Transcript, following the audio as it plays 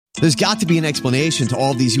There's got to be an explanation to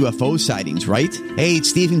all of these UFO sightings, right? Hey,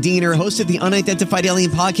 it's Stephen Diener, host of the Unidentified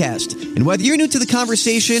Alien Podcast. And whether you're new to the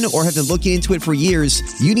conversation or have been looking into it for years,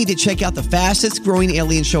 you need to check out the fastest growing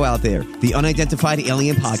alien show out there, the Unidentified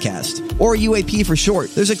Alien Podcast, or UAP for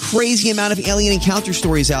short. There's a crazy amount of alien encounter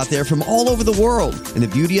stories out there from all over the world. And the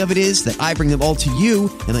beauty of it is that I bring them all to you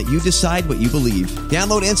and let you decide what you believe.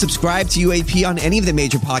 Download and subscribe to UAP on any of the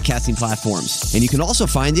major podcasting platforms. And you can also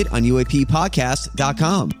find it on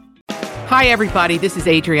UAPpodcast.com. Hi, everybody. This is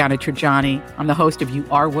Adriana Trajani. I'm the host of You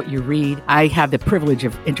Are What You Read. I have the privilege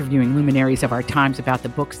of interviewing luminaries of our times about the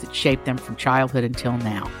books that shaped them from childhood until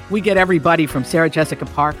now. We get everybody from Sarah Jessica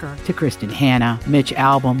Parker to Kristen Hanna, Mitch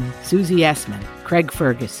Albom, Susie Essman, Craig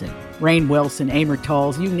Ferguson, Rainn Wilson, Amor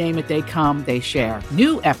Tolls, you name it, they come, they share.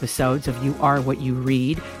 New episodes of You Are What You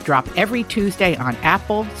Read drop every Tuesday on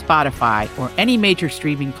Apple, Spotify, or any major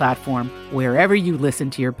streaming platform wherever you listen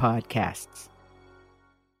to your podcasts.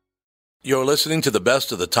 You're listening to the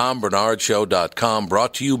best of the TomBernardShow.com,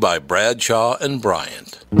 brought to you by Bradshaw and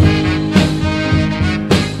Bryant. Who,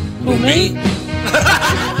 me?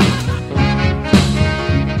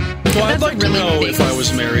 Well, I'd like to know if I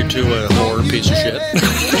was married to a whore piece of shit.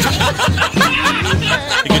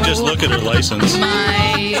 You could just look at her license.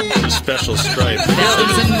 A special stripe. That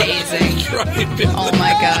was amazing. Oh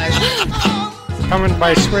my gosh. Coming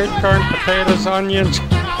by sweet corn, potatoes, onions,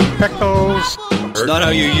 pickles. It's not how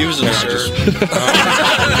you use them, sir.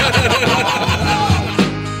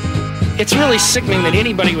 It's really sickening that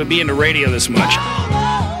anybody would be into radio this much.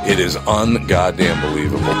 It is un-goddamn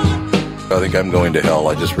believable. I think I'm going to hell.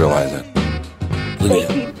 I just realized it.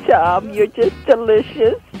 Thank you, Tom. You're just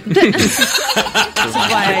delicious. This is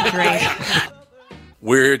why I drink.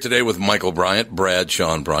 We're here today with Michael Bryant,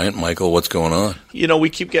 Bradshaw and Bryant. Michael, what's going on? You know, we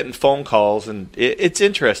keep getting phone calls, and it's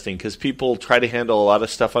interesting because people try to handle a lot of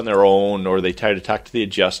stuff on their own, or they try to talk to the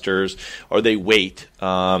adjusters, or they wait,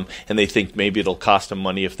 and they think maybe it'll cost them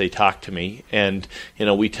money if they talk to me. And, you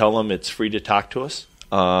know, we tell them it's free to talk to us.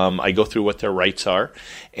 I go through what their rights are,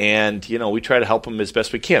 and, you know, we try to help them as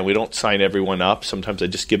best we can. We don't sign everyone up. Sometimes I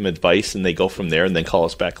just give them advice, and they go from there and then call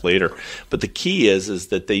us back later. But the key is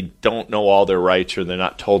that they don't know all their rights, or they're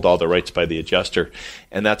not told all their rights by the adjuster.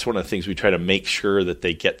 And that's one of the things we try to make sure that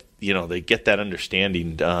they get, you know, they get that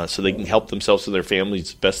understanding so they can help themselves and their families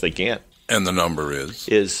as best they can. And the number is?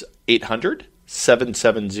 Is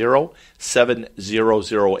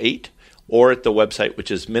 800-770-7008. Or at the website, which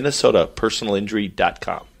is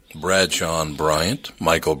minnesotapersonalinjury.com. Bradshaw and Bryant,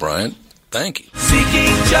 Michael Bryant, thank you.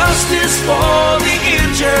 Seeking justice for the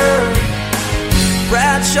injured,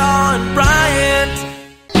 Bradshaw and Bryant.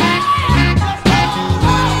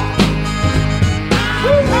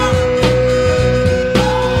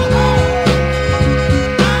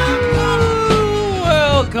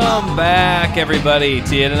 Welcome back, everybody,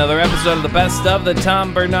 to yet another episode of the Best of the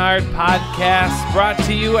Tom Bernard Podcast, brought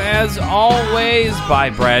to you, as always, by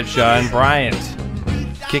Bradshaw and Bryant.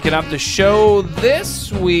 Kicking off the show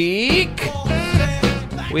this week,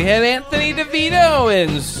 we had Anthony DeVito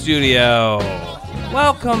in studio.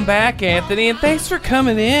 Welcome back, Anthony, and thanks for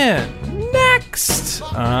coming in. Next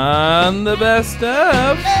on the Best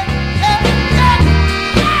of...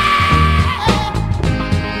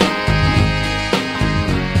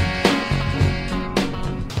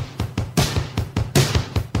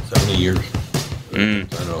 70 years. I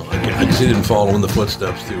don't know. I guess he didn't follow in the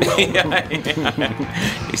footsteps too well.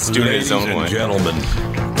 He's doing it his own way. Ladies and gentlemen,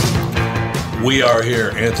 we are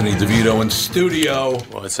here, Anthony DeVito in studio.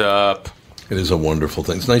 What's up? It is a wonderful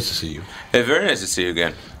thing. It's nice to see you. Hey, very nice to see you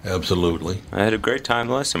again. Absolutely. I had a great time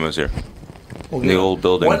the last time I was here. In the old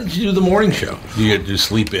building. Why did you do the morning show? Did you just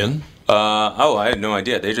sleep in? I had no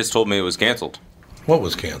idea. They just told me it was canceled. What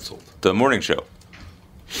was canceled? The morning show.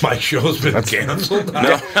 My show's been canceled?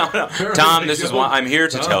 No. Tom, this is why I'm here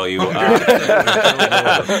to tell you.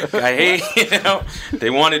 They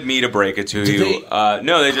wanted me to break it to you.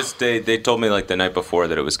 No, they told me like the night before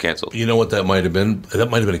that it was canceled. You know what that might have been? That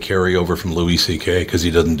might have been a carryover from Louis C.K. because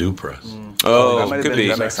he doesn't do press. Oh, could be.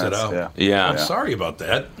 That makes sense. Yeah. I'm sorry about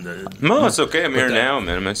that. No, it's okay. I'm here now,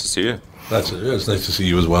 man. Nice to see you. It's nice to see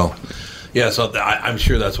you as well. Yeah, so I'm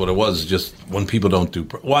sure that's what it was. Just when people don't do...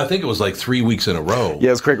 Well, I think it was like 3 weeks in a row. Yeah,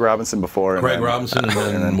 it was Craig Robinson before. Robinson,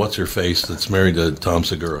 and then what's her face that's married to Tom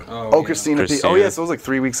Segura? Christina P. Oh, yeah, so it was like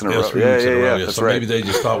 3 weeks in a row. 3 weeks in a row. That's so right. maybe they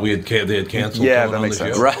just thought they had canceled. Yeah, that makes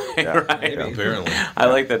sense. Right. Apparently. I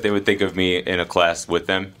like that they would think of me in a class with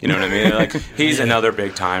them. You know what I mean? They're like, he's another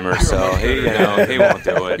big timer, so he won't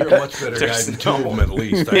do it. You're a much better guy than two of them, at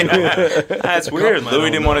least. I know. That's weird.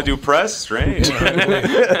 Louis didn't want to do press. Strange.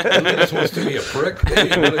 Louis just supposed to be a prick? Hey,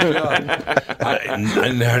 what a job.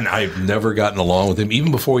 And I've never gotten along with him.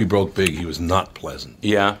 Even before he broke big, he was not pleasant.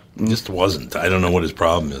 Yeah. Just wasn't. I don't know what his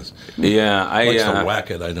problem is. Yeah. He likes to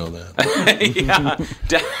whack it, I know that. Yeah.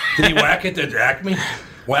 Did he whack it at Acme?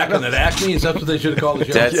 Whacking at Acme? Is that what they should have called the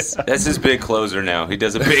show? That's his big closer now. He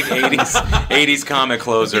does a big 80s comic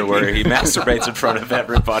closer where he masturbates in front of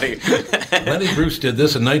everybody. Lenny Bruce did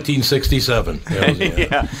this in 1967.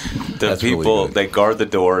 Yeah. The people, really they guard the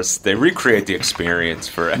doors. They recreate the experience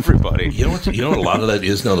for everybody. You know what a lot of that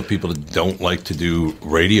is now? The people that don't like to do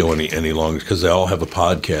radio any longer because they all have a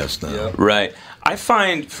podcast now. Yeah. Right. I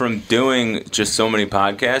find from doing just so many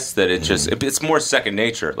podcasts that it's more second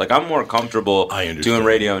nature. Like I'm more comfortable doing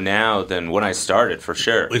radio now than when I started, for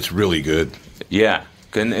sure. It's really good. Yeah,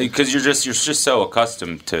 because you're just so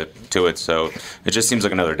accustomed to it, so it just seems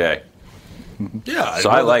like another day. Yeah, so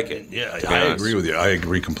I like it. Yeah, I agree with you. I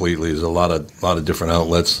agree completely. There's a lot of different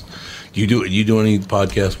outlets. You do any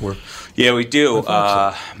podcast work? Yeah, we do.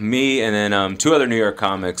 Me and then two other New York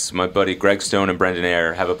comics, my buddy Greg Stone and Brendan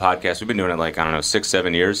Ayer, have a podcast. We've been doing it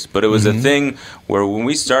 6-7 years. But it was a thing where when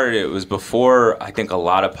we started it was before, I think, a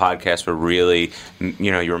lot of podcasts were really,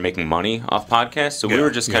 you were making money off podcasts. So we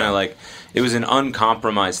were just kind of like, it was an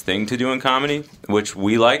uncompromised thing to do in comedy, which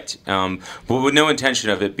we liked, but with no intention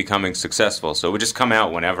of it becoming successful. So it would just come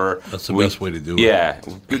out whenever. That's the best way to do it. Yeah.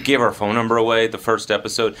 We gave our phone number away the first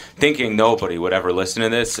episode, thinking nobody would ever listen to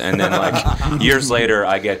this. And then, years later,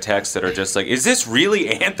 I get texts that are just like, is this really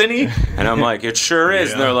Anthony? And I'm like, it sure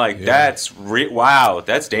is. And they're like, wow,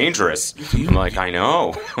 that's dangerous. I'm like, I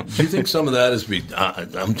know. Do you think some of that is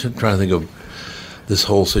I'm trying to think of this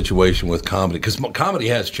whole situation with comedy, because comedy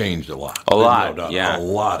has changed a lot. A lot, yeah. A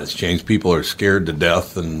lot has changed. People are scared to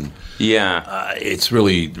death, and it's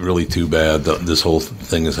really, really too bad that this whole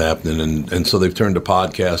thing is happening, and so they've turned to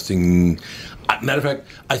podcasting. Matter of fact,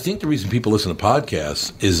 I think the reason people listen to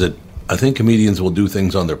podcasts is that I think comedians will do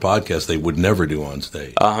things on their podcast they would never do on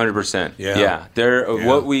stage. 100%. Yeah.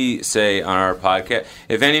 What we say on our podcast,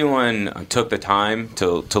 if anyone took the time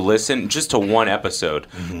to listen just to one episode,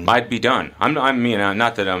 I'd be done.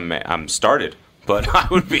 Not that I'm started, but I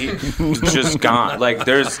would be just gone. Like,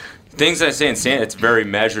 there's things I say in stand, it's very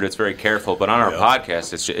measured, it's very careful, but on our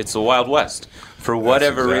podcast, it's the Wild West. For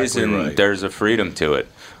whatever reason, there's a freedom to it.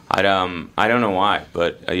 I don't know why,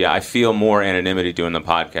 but I feel more anonymity doing the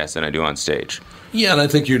podcast than I do on stage. Yeah, and I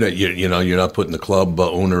think you're not putting the club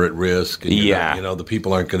owner at risk. And the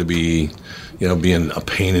people aren't going to be, being a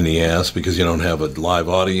pain in the ass because you don't have a live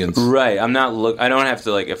audience. Right. I don't have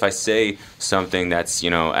to, if I say something that's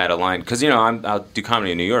at a line, because I'll do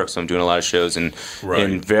comedy in New York, so I'm doing a lot of shows in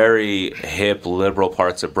very hip liberal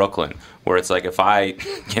parts of Brooklyn. Where it's like if I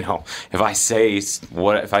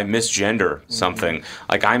misgender something,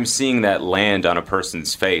 like I'm seeing that land on a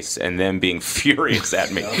person's face and them being furious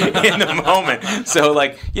at me in the moment. So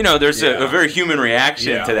there's a very human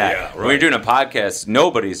reaction to that. Yeah, when you're doing a podcast,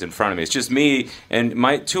 nobody's in front of me. It's just me and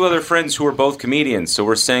my two other friends who are both comedians. So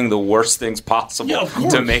we're saying the worst things possible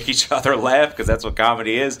to make each other laugh because that's what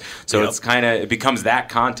comedy is. So it becomes that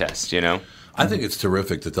contest, I think it's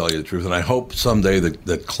terrific, to tell you the truth, and I hope someday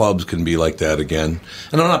that clubs can be like that again.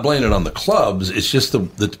 And I'm not blaming it on the clubs. It's just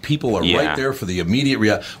that people are right there for the immediate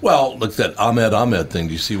reaction. Well, look, that Ahmed thing.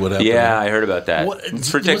 Do you see what happened? Yeah, I heard about that.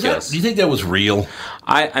 It's ridiculous. Do you think that was real?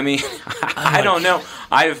 I mean, I don't know.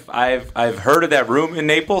 I've heard of that room in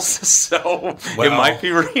Naples, so it might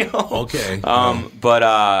be real. Okay.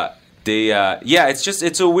 But.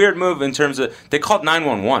 It's a weird move in terms of they called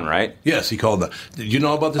 911, right? Yes, he called that. Did you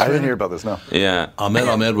know about this? I didn't hear about this. No. Yeah.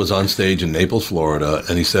 Ahmed was on stage in Naples, Florida,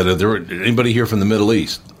 and he said, anybody here from the Middle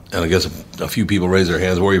East? And I guess a few people raised their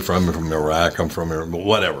hands. Where are you from? I'm from Iraq. I'm from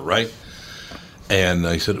whatever, right? And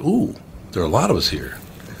he said, ooh, there are a lot of us here.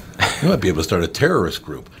 You might be able to start a terrorist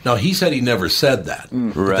group. Now, he said he never said that.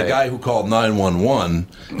 But the guy who called 911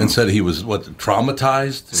 and said he was,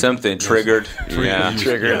 traumatized? Something, triggered.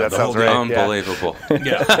 Triggered, that sounds right. Unbelievable. He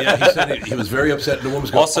said he was very upset. And the woman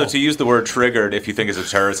was going, also, to use the word triggered if you think it's a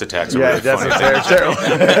terrorist attack is really funny. That's terrible.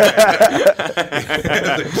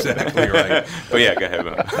 That's exactly right. But go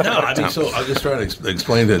ahead. So I'm just trying to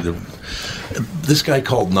explain that this guy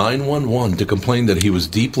called 911 to complain that he was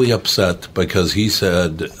deeply upset because he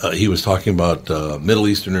said he was talking about Middle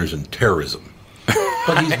Easterners and terrorism.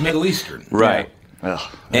 But he's Middle Eastern. Right.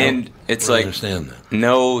 And it's like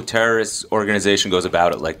no terrorist organization goes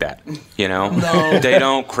about it like that. You know, they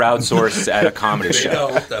don't crowdsource at a comedy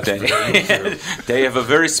show. They have a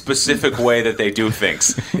very specific way that they do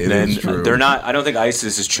things. They're not. I don't think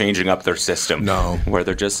ISIS is changing up their system. No, where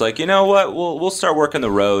they're just like, you know what, we'll start working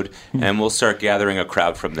the road and we'll start gathering a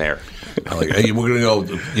crowd from there. Like, hey, we're going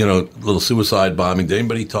to go, little suicide bombing. Did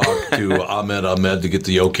anybody talk to Ahmed to get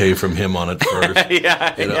the okay from him on it first?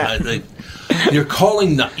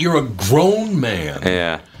 You're a grown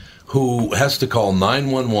man who has to call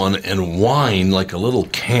 911 and whine like a little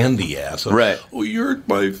candy ass. Right. Oh, you hurt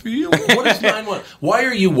my feelings. What is 911? Why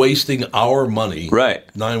are you wasting our money,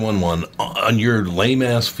 911, on your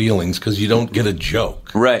lame-ass feelings because you don't get a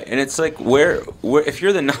joke? Right. And it's like, where if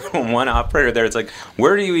you're the 911 operator there, it's like,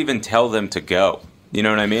 where do you even tell them to go? You know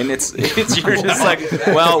what I mean? It's you're just like,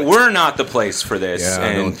 well, we're not the place for this. Yeah,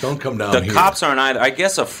 and don't come down the here. cops aren't either. I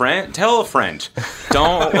guess a friend. Tell a friend.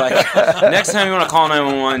 Don't, next time you want to call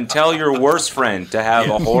 911, tell your worst friend to have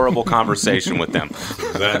a horrible conversation with them.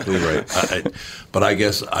 Exactly right. But I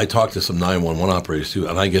guess I talked to some 911 operators too,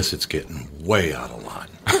 and I guess it's getting way out of line.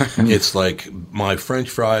 It's like my French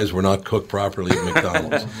fries were not cooked properly at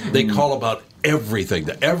McDonald's. They call about everything.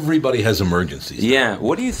 Everybody has emergencies. Yeah.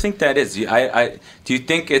 What do you think that is? Do you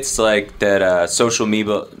think it's like that social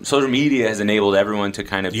media has enabled everyone to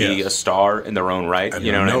kind of be a star in their own right?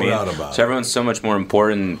 You know what I mean? No doubt about it. So everyone's so much more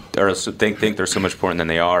important, or think they're so much important than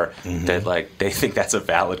they are, that like they think that's a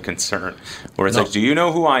valid concern. Where it's like, do you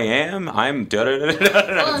know who I am? I'm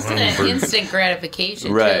da-da-da-da-da-da. Well, it's an instant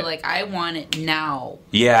gratification, too. Like, I want it now.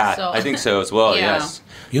 Yeah, so, I think so as well, yes.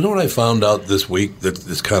 You know what I found out this week that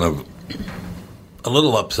is kind of a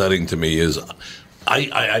little upsetting to me is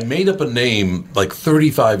I made up a name like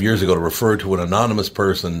 35 years ago to refer to an anonymous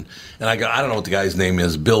person, and I don't know what the guy's name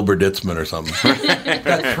is, Bill Berditzman or something.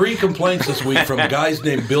 Got 3 complaints this week from guys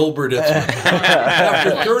named Bill Berditzman.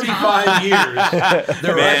 After 35 years,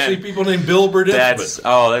 there are actually people named Bill Berditzman.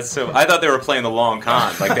 That's so. I thought they were playing the long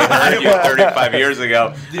con. Like they heard you 35 years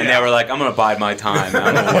ago, and they were like, "I'm going to bide my time.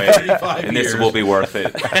 I'm going to wait, and this will be worth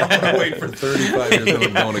it." I'm going to wait for 35 years,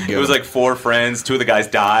 and I'm going to get it was like 4 friends. 2 of the guys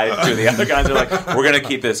died. 2 of the other guys are like, "We're going to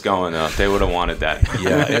keep this going." Though they would have wanted that.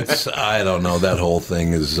 Yeah, I don't know. That whole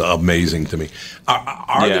thing is amazing to me.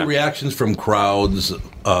 Are the reactions from crowds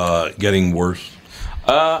getting worse?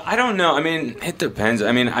 I don't know. I mean, it depends.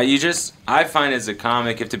 I mean, I find as a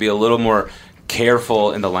comic, you have to be a little more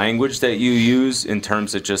careful in the language that you use in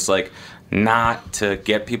terms of just like not to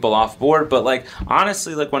get people off board. But like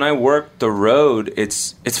honestly, like when I work the road,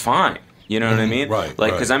 it's fine. You know what I mean? Right.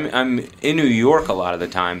 Like because I'm in New York a lot of the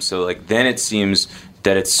time, so like then it seems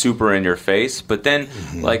that it's super in your face. But then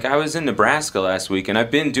like I was in Nebraska last week, and I've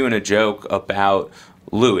been doing a joke about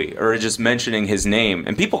Louis or just mentioning his name,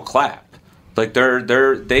 and people clap. Like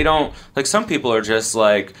they don't, like some people are just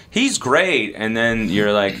like, he's great, and then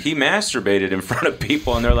you're like, he masturbated in front of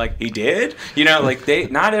people, and they're like, he did? You know, like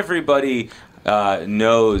not everybody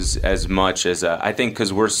knows as much as I think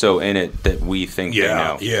because we're so in it that we think they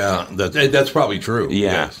know. Yeah, that's probably true.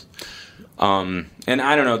 Yeah. Yes. And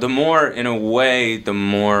I don't know. The more, in a way, the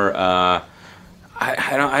more I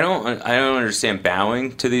don't understand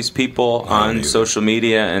bowing to these people on social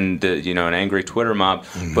media and an angry Twitter mob.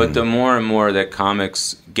 But the more and more that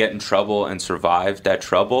comics get in trouble and survive that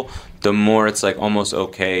trouble, the more it's like almost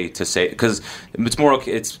okay to say, because it's more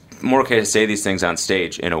okay to say these things on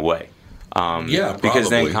stage in a way. Because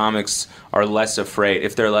then comics are less afraid.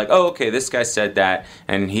 If they're like, oh, okay, this guy said that,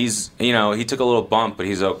 and he's, he took a little bump, but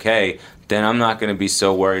he's okay, then I'm not going to be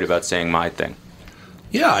so worried about saying my thing.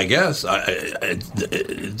 Yeah, I guess.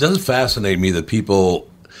 It does fascinate me that people...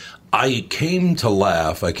 I came to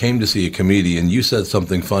laugh. I came to see a comedian. You said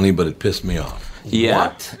something funny, but it pissed me off. Yeah.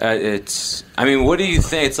 What? What do you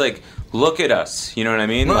think? It's like... Look at us, you know what I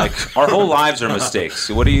mean? Like, our whole lives are mistakes.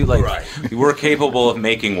 What do you, like, we're capable of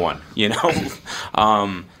making one,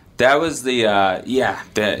 That was the,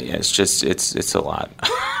 it's a lot.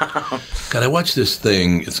 God, I watched this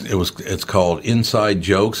thing, it's called Inside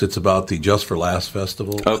Jokes. It's about the Just for Laughs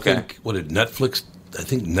Festival. Okay. I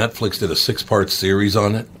think Netflix did a 6-part series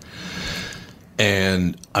on it.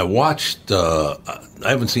 And I watched, I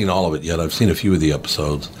haven't seen all of it yet. I've seen a few of the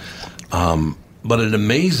episodes. But it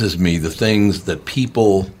amazes me the things that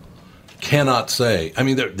people cannot say. I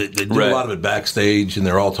mean, they do a lot of it backstage, and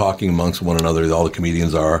they're all talking amongst one another. All the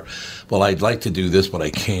comedians are. Well, I'd like to do this, but I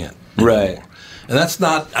can't. Right. And that's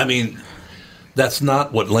not. I mean, That's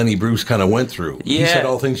not what Lenny Bruce kind of went through. Yeah. He said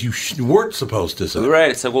all things you weren't supposed to say.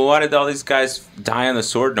 Right. It's like, well, why did all these guys die on the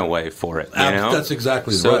sword in a way for it? You know? That's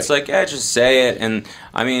exactly so right. So it's like, yeah, just say it. And,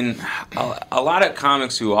 I mean, a lot of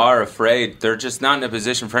comics who are afraid, they're just not in a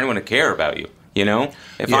position for anyone to care about you. You know?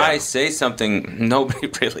 If I say something, nobody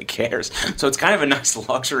really cares. So it's kind of a nice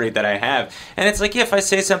luxury that I have. And it's like, yeah, if I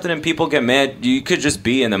say something and people get mad, you could just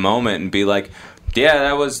be in the moment and be like, yeah,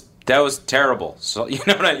 that was terrible. So you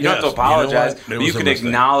know what I mean? You don't have to apologize. You know you can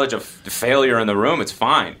acknowledge a failure in the room. It's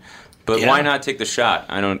fine. But why not take the shot?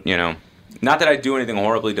 I don't, not that I do anything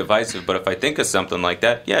horribly divisive, but if I think of something like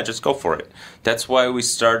that, yeah, just go for it. That's why we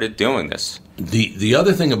started doing this. The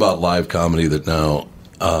other thing about live comedy that now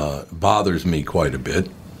bothers me quite a bit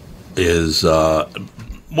is,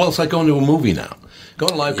 it's like going to a movie now.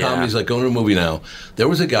 Going to live comedy is like going to a movie now. There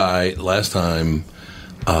was a guy last time,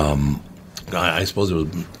 I suppose it was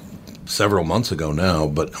several months ago now,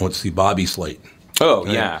 but I went to see Bobby Slayton. Oh,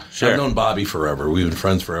 right? Yeah, sure. I've known Bobby forever. We've been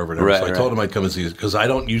friends forever. And so I told him I'd come and see it because I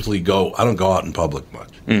don't go out in public much.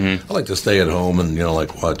 Mm-hmm. I like to stay at home and,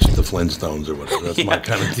 like watch the Flintstones or whatever. That's my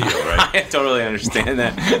kind of deal, right? I totally understand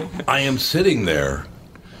that. I am sitting there,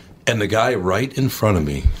 and the guy right in front of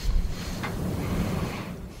me.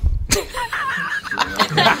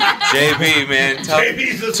 JB, man.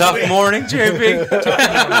 Tough morning, JB.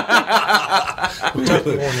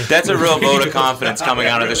 That's a real vote of confidence coming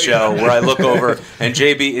out of the show where I look over and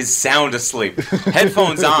JB is sound asleep.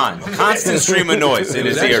 Headphones on. Constant stream of noise in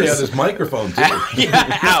his ears. He actually had his microphone, too.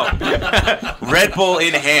 Out. Red Bull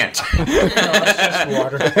in hand.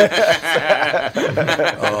 Water.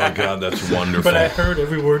 Oh, God, that's wonderful. But I heard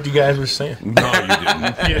every word you guys were saying. No, you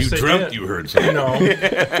didn't. Yes, you dreamt you heard something. No,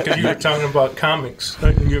 because you were talking about comics.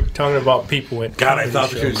 You were talking about people at God, I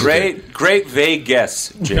thought great vague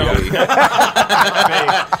guess, JB.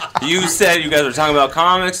 You said you guys were talking about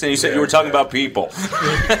comics, and you said you were talking about people.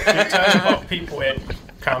 You're talking about people at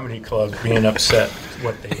comedy clubs being upset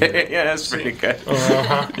what they hear. Yeah, that's pretty good.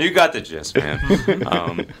 Uh-huh. You got the gist, man.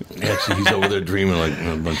 Actually, he's over there dreaming like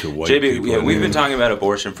a bunch of white JB, people. Yeah, we've been talking about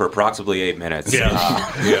abortion for approximately 8 minutes. Yes.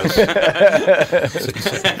 Yes. That's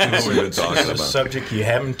exactly what we've been talking about. It's a subject you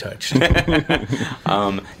haven't touched.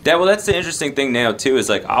 That's the interesting thing now, too, is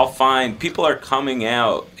like I'll find people are coming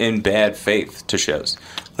out in bad faith to shows.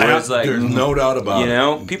 Whereas, there's no doubt about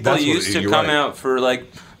it. People used to come out for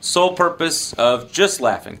sole purpose of just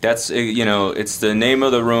laughing. That's it's the name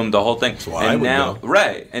of the room, the whole thing. That's why I would go.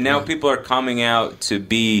 Right, and now people are coming out to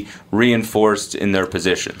be reinforced in their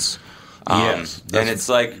positions. Yes, and it's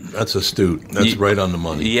like that's astute. That's right on the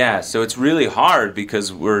money. Yeah, so it's really hard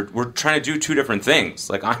because we're trying to do two different things.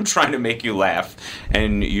 Like I'm trying to make you laugh,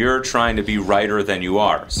 and you're trying to be righter than you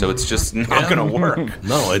are. So it's just not going to work.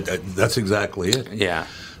 No, that's exactly it. Yeah.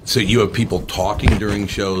 So you have people talking during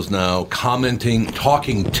shows now, commenting,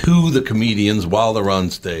 talking to the comedians while they're on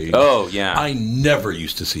stage. Oh, yeah. I never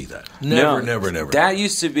used to see that. Never. That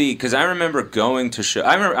used to be, because I remember going to shows.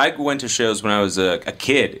 I went to shows when I was a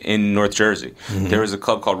kid in North Jersey. Mm-hmm. There was a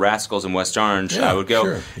club called Rascals in West Orange. I would go.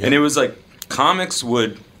 Sure, yeah. And it was like comics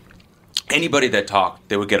would... Anybody that talked,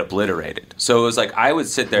 they would get obliterated. So it was like I would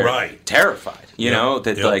sit there terrified,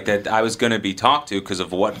 that I was going to be talked to because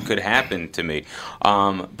of what could happen to me.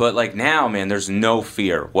 But now, man, there's no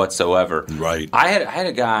fear whatsoever. Right. I had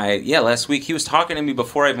a guy, last week. He was talking to me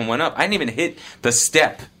before I even went up. I didn't even hit the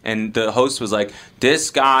step, and the host was like,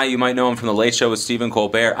 "This guy, you might know him from the Late Show with Stephen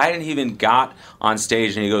Colbert." I didn't even got on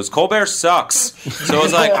stage, and he goes, "Colbert sucks." So I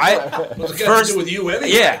was like, "What's it got to do with you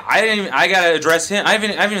anyway?" Yeah, I got to address him. I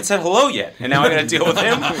haven't even said hello yet, and now I got to deal with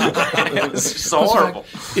him. It was so horrible.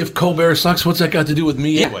 If Colbert sucks, what's that got to do with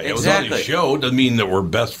me anyway? Exactly. It was on your show. Doesn't mean that we're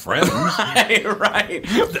best friends. Right.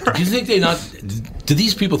 Do you think do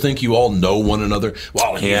these people think you all know one another?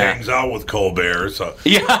 Well, he hangs out with Colbert, so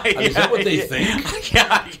is that what they think? Yeah,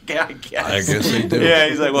 I guess. I guess they do. Yeah,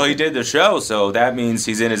 he's like, well, he did the show, so that means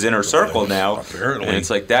he's in his inner circle now. Apparently. And it's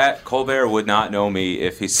like that. Colbert would not know me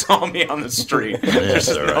if he saw me on the street.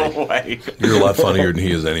 There's no way. You're a lot funnier than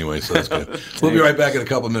he is anyway, so that's good. We'll be right back in a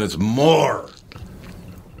couple minutes. More.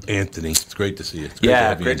 Anthony, it's great to see you.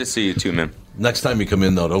 Great to see you too, man. Next time you come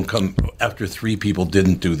in, though, don't come after 3 people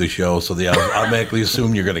didn't do the show, so they automatically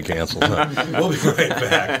assume you're going to cancel. We'll be right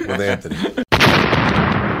back with Anthony.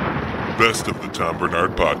 Best of the Tom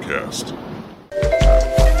Bernard Podcast.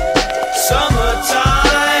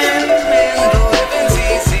 Summertime, and the living's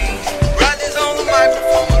easy. Riders on the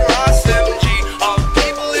microphone with Ross MG. All the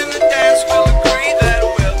people in the dance will agree that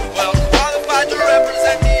we're well qualified to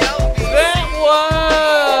represent the LB. That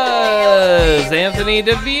was Anthony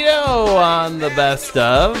DeVito on the Best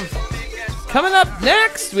of. Coming up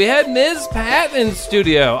next, we had Ms. Pat in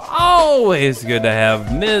studio. Always good to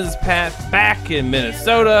have Ms. Pat back in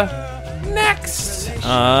Minnesota. Next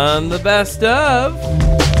on the best of.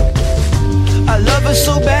 I love her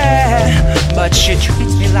so bad, but she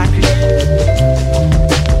treats me like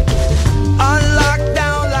I'm locked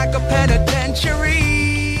down like a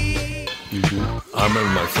penitentiary. I remember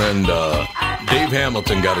my friend Dave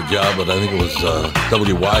Hamilton got a job at, I think it was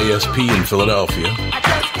WYSP in Philadelphia.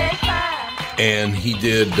 And he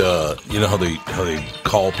did, you know how they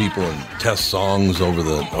call people and test songs over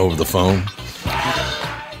the phone.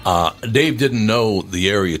 Dave didn't know the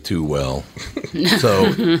area too well,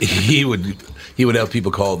 so he would have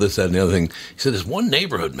people call this, that, and the other thing. He said, "There's one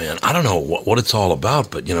neighborhood, man. I don't know what it's all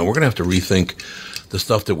about, but we're gonna have to rethink the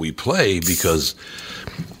stuff that we play because."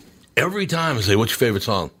 Every time I say, "What's your favorite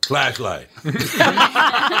song?" Flashlight.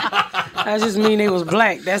 I just mean it was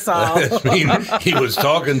black. That's all. I mean, he was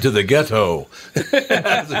talking to the ghetto,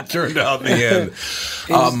 as it turned out in the end.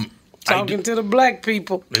 Talking to the black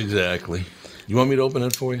people. Exactly. You want me to open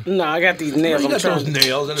it for you? No, I got these nails. You got those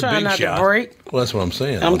nails and a trying big not shot. to break. Well, that's what I'm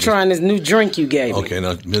saying. I'm trying this new drink you gave me. Okay,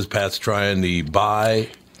 now Ms. Pat's trying the Bai.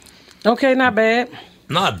 Okay, not bad.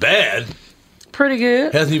 Not bad. Pretty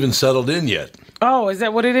good. Hasn't even settled in yet. Oh, is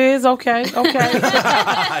that what it is? Okay.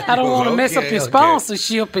 I don't want to mess up your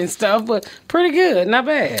sponsorship and stuff, but pretty good. Not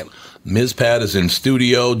bad. Ms. Pat is in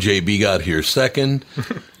studio. JB got here second.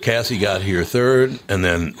 Cassie got here third. And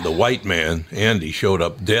then the white man, Andy, showed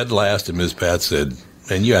up dead last, and Ms. Pat said,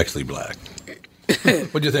 "Man, you actually black."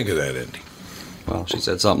 What'd you think of that, Andy? Well, she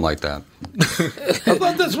said something like that. I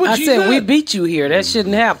thought that's what she said. said. We beat you here. That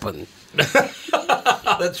shouldn't happen.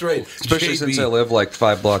 That's right. Especially since I live like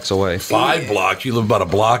 5 blocks away. 5 blocks? You live about a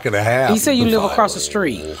block and a half. He said you live across the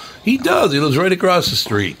street. He does. He lives right across the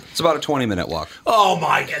street. It's about a 20-minute walk. Oh,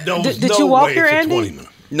 my God. No, Did you walk here, Andy? 20 minutes.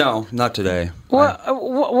 No, not today. Well,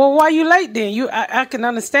 why are you late then? I can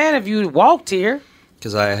understand if you walked here.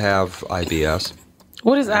 Because I have IBS.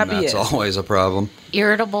 What is and IBS? That's always a problem.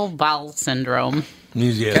 Irritable bowel syndrome.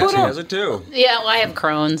 Yeah. Cassie has it too. Yeah, well, I have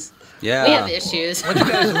Crohn's. Yeah. We have issues. What you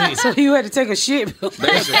guys mean? So you had to take a shit.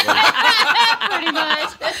 Basically. Pretty much.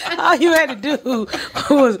 All you had to do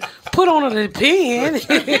was put on a pen.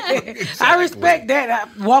 I respect that. I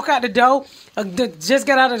walk out the door, just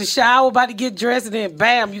got out of the shower, about to get dressed, and then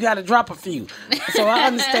bam, you got to drop a few. So I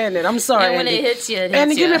understand that. I'm sorry, And when Andy. it hits you, it hits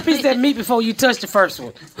Andy, give me you. a piece of that meat before you touch the first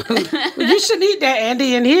one. You should eat that,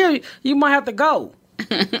 Andy. And here, you might have to go.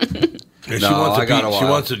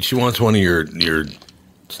 She wants one of your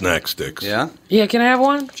snack sticks. Yeah? Yeah, can I have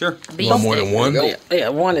one? Sure. You want more than one? Yeah,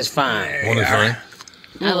 one is fine. One is fine?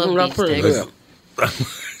 I love That's beef pretty sticks. good.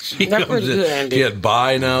 She That's comes pretty in. good, Andy. She had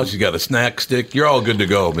Bai now. She's got a snack stick. You're all good to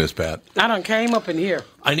go, Miss Pat. I done came up in here.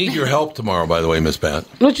 I need your help tomorrow, by the way, Miss Pat,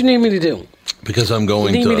 What you need me to do? because I'm You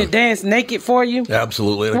going need to. me to dance naked for you?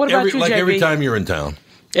 Absolutely. What about you, every JB? time you're in town.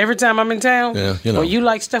 Every time I'm in town? Yeah, you know. Well, you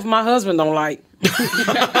like stuff my husband don't like.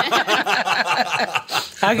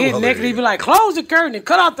 I get Well, naked, he be like, close the curtain and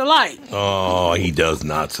cut off the light. Oh, he does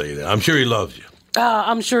not say that. I'm sure he loves you.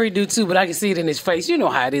 I'm sure he do too, but I can see it in his face. You know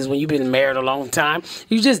how it is when you've been married a long time.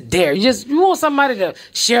 You just dare. You want somebody to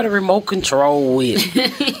share the remote control with.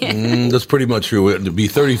 That's pretty much true. It'll be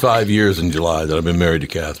 35 years in July that I've been married to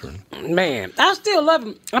Catherine. Man, I still love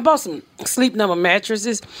him. I bought some Sleep Number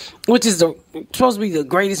mattresses, which is supposed to be the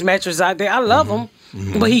greatest mattress out there. I love them.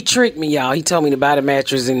 But he tricked me, y'all. He told me to buy the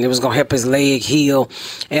mattress and it was going to help his leg heal.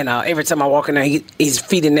 And every time I walk in there, his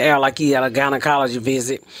feet in the air like he had a gynecology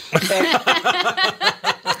visit.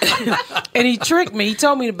 And he tricked me. He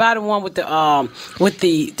told me to buy the one with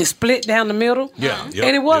the split down the middle. Yeah.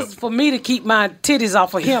 And it was for me to keep my titties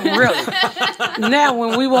off of him, really. Now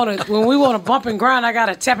when we want to bump and grind, I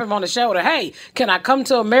gotta tap him on the shoulder. Hey, can I come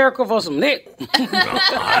to America for some neck?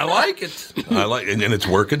 I like it. And it's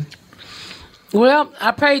working. Well,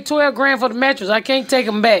 I paid $12,000 for the mattress. I can't take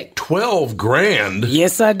them back. $12,000?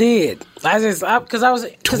 Yes, I did. Because his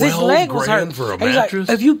leg was hurt. $12,000 for a And he's like, mattress?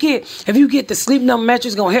 if you get the Sleep Number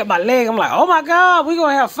mattress, gonna help my leg. I'm like, oh my God, we're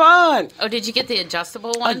gonna have fun. Oh, did you get the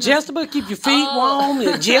adjustable one? Adjustable, keep your feet warm,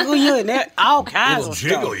 and jiggle you, and that, all kinds It'll of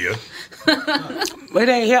jiggle stuff. you. But it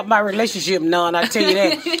ain't helped my relationship none, I tell you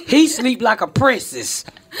that. He sleep like a princess.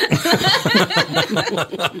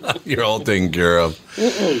 You're all taken care of.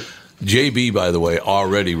 JB, by the way,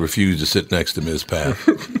 already refused to sit next to Ms. Pat.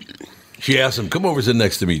 She asked him, come over and sit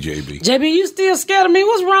next to me, JB. JB, you still scared of me?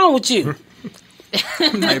 What's wrong with you?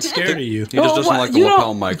 I'm scared of you. He just doesn't like the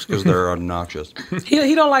lapel mics because they're obnoxious.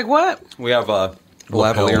 He don't like what? We have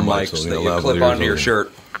lavalier mics that you clip onto your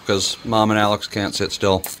shirt because Mom and Alex can't sit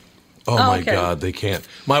still. Oh, my God, they can't.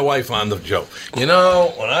 My wife on the joke. You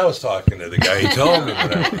know, when I was talking to the guy, he told me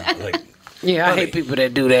whatever. Like, I hate people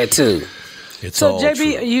that do that too. It's so, all JB,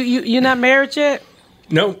 true. you're not married yet?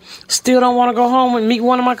 No. Still don't want to go home and meet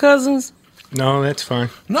one of my cousins? No, that's fine.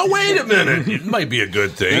 No, wait a minute. It might be a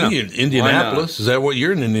good thing. Yeah. In Indianapolis. Is that what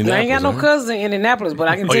you're in Indianapolis? I ain't got no huh? cousins in Indianapolis, but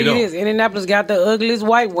I can Oh, tell you you don't? this: Indianapolis got the ugliest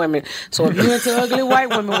white women. So if you into ugly white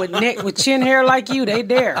women with chin hair like you, they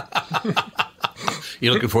there.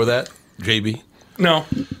 You looking for that, JB? No.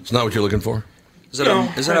 It's not what you're looking for? Is it a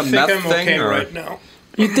meth I'm thing? okay or? right now.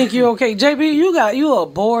 You think you're okay, JB? You a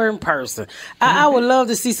boring person. I would love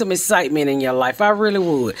to see some excitement in your life. I really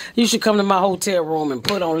would. You should come to my hotel room and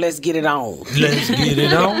put on "Let's Get It On." Let's get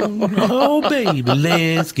it on, oh baby,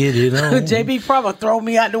 let's get it on. JB probably throw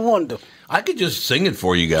me out the window. I could just sing it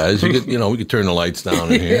for you guys. You could, we could turn the lights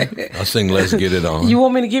down in here. I'll sing "Let's Get It On." You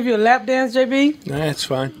want me to give you a lap dance, JB? That's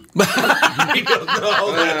fine. He goes,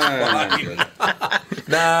 no, that's fine.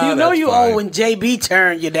 Nah, You know that's you fine. owe when JB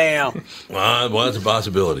turned you down. Well, that's a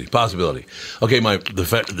possibility. Okay,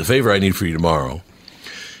 the favor I need for you tomorrow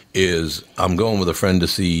is I'm going with a friend to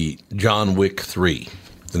see John Wick 3,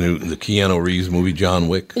 the Keanu Reeves movie John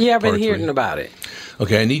Wick. Yeah, I've been Part hearing 3. about it.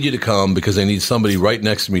 Okay, I need you to come because I need somebody right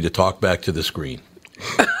next to me to talk back to the screen.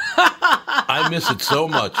 I miss it so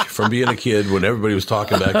much from being a kid when everybody was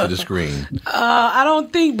talking back to the screen. I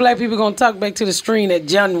don't think black people gonna talk back to the screen at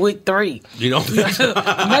John Wick 3. You don't think so?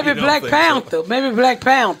 Maybe You don't Black think Panther. so? Maybe Black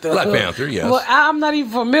Panther. Black Panther, yes. Well, I'm not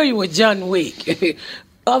even familiar with John Wick.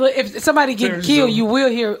 If somebody get There's killed, a- you will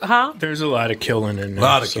hear, huh? There's a lot of killing in there. A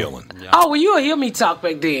lot of killing. Oh, well, you'll hear me talk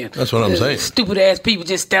back then. That's what I'm saying. Stupid ass people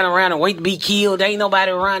just standing around and wait to be killed. Ain't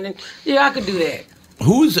nobody running. Yeah, I could do that.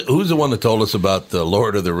 Who's the one that told us about the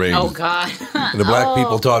Lord of the Rings? Oh God. The black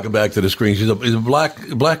people talking back to the screen. She's a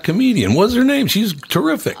black comedian. What's her name? She's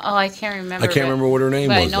terrific. Oh, I can't remember. I can't remember what her name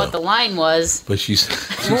but was, I know what though. the line was. But she's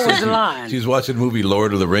What was the line? she's watching the movie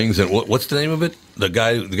Lord of the Rings, and what's the name of it? The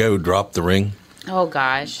guy who dropped the ring. Oh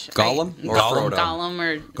gosh. Gollum or Gollum?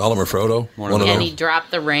 Frodo? Gollum or Frodo? One of And them. he dropped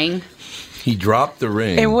the ring. He dropped the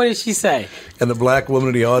ring, And what did she say? and the black woman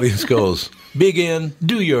in the audience goes, "Big N,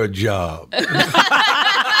 do your job."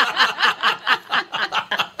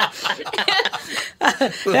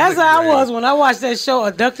 That's how I was when I watched that show,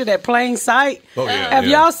 Abducted at Plain Sight. Oh, yeah, Have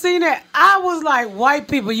yeah. y'all seen that? I was like, white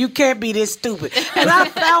people, you can't be this stupid. And I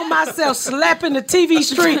found myself slapping the TV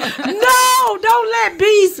screen. No, don't let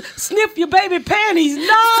bees sniff your baby panties. No.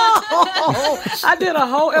 I did a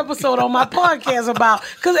whole episode on my podcast about,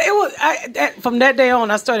 because it was, from that day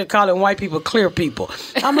on, I started calling white people clear people.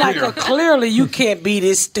 I'm like, clearly you can't be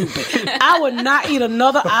this stupid. I would not eat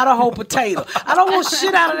another Idaho potato. I don't want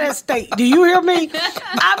shit out of that state. Do you hear me?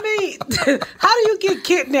 I mean, how do you get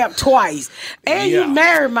kidnapped twice? And you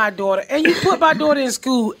marry my daughter, and you put my daughter in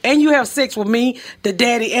school, and you have sex with me, the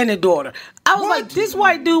daddy, and the daughter. I was like, this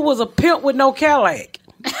white dude was a pimp with no Cadillac.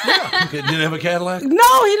 Didn't have a Cadillac?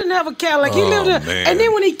 No, he didn't have a Cadillac. He Oh, lived in, man. and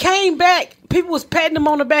then when he came back, people was patting him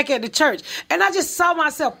on the back at the church. And I just saw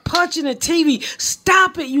myself punching the TV.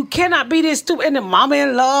 Stop it. You cannot be this stupid. And the mama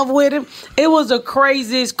in love with him. It was the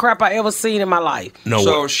craziest crap I ever seen in my life.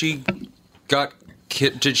 So she got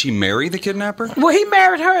did she marry the kidnapper? Well, he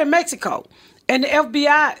married her in Mexico. And the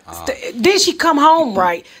FBI, then she come home,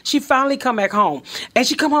 right? She finally come back home. And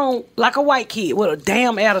she come home like a white kid with a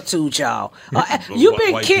damn attitude, y'all. You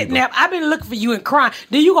been White kidnapped. I've been looking for you and crying.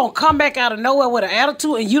 Then you gonna come back out of nowhere with an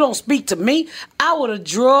attitude and you don't speak to me? I would have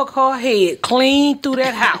drug her head clean through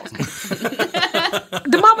that house.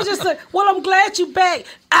 The mama just said, well, I'm glad you back.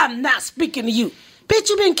 I'm not speaking to you. Bitch,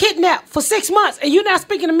 you been kidnapped for 6 months and you're not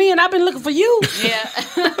speaking to me and I've been looking for you? Yeah.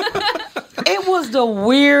 It was the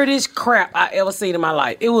weirdest crap I ever seen in my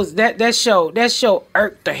life. It was that show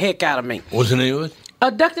irked the heck out of me. What's the name of it?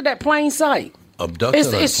 Abducted at Plain Sight. Abducted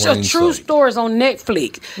at It's Plain a true Sight. story. It's on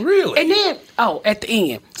Netflix. Really? And then, at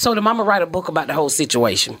the end, so the mama write a book about the whole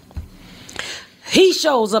situation. He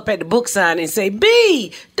shows up at the book sign and say,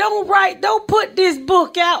 B, don't put this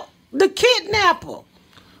book out. The kidnapper.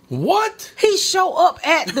 What? He show up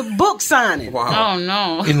at the book signing. Oh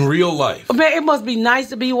no. In real life. Man, it must be nice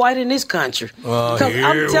to be white in this country. Oh, 'Cause here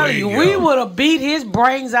I'm telling you, we we go. would have beat his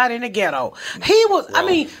brains out in the ghetto. He was, I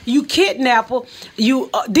mean, you kidnap her.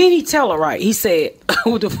 Didn't he tell her right? He said,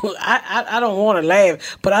 I don't want to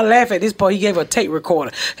laugh, but I laugh at this part. He gave her a tape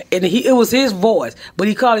recorder. And it was his voice, but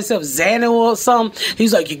he called himself Xanu or something.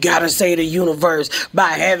 He's like, you got to say the universe by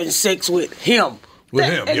having sex with him. With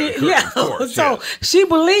him, of course. So she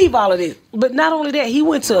believed all of this. But not only that, he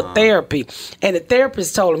went to a therapy, and the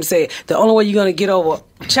therapist told him, said, the only way you're going to get over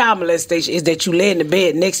child molestation is that you lay in the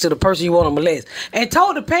bed next to the person you want to molest. And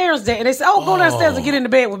told the parents that, and they said, go downstairs and get in the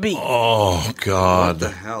bed with me. Oh, God. What the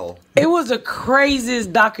hell? It was the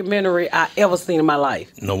craziest documentary I ever seen in my life.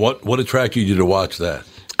 Now, what attracted you to watch that?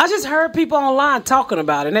 I just heard people online talking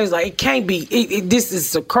about it, and they was like, it can't be, this is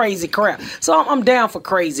some crazy crap. So I'm down for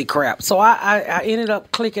crazy crap. So I ended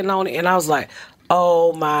up clicking on it, and I was like,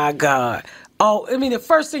 oh, my God. Oh, I mean, the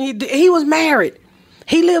first thing he did, he was married.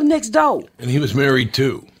 He lived next door. And he was married,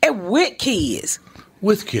 too. And with kids.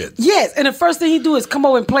 With kids? Yes, and the first thing he do is come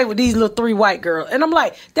over and play with these little 3 white girls. And I'm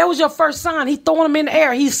like, that was your first son. He throwing them in the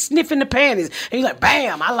air. He's sniffing the panties. And he's like,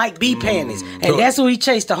 bam, I like bee panties. And So- that's who he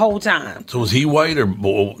chased the whole time. So was he white or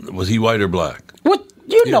black? What?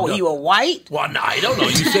 You know he was white. Well, no, I don't know.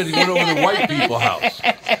 You said he went over to the white people's house.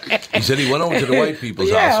 You said he went over to the white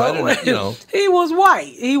people's house. So I didn't, He was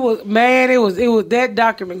white. He was, man, it was that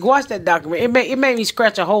document. Watch that document. It made me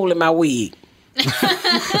scratch a hole in my wig.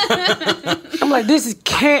 I'm like,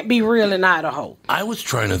 can't be real in Idaho. I was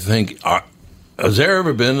trying to think, has there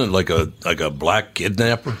ever been like a black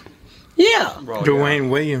kidnapper? Yeah. Dwayne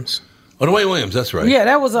Williams. Oh, Dwayne Williams, that's right. Yeah,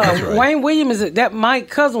 that was That's right. Wayne Williams. That my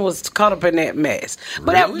cousin was caught up in that mess,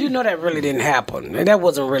 but that really didn't happen. And that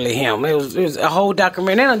wasn't really him. It was a whole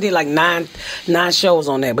documentary. They done did like nine shows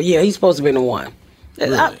on that. But yeah, he's supposed to be the one.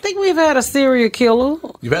 Really? I think we've had a serial killer.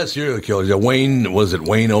 You've had serial killers. Yeah, Wayne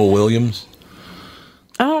O. Williams?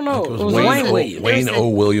 I don't know. It was Wayne Williams. Wayne O.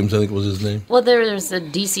 Williams, I think was his name. Well, there's a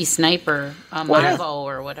DC sniper, Mavo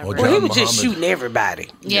or whatever. Well, he was just shooting everybody.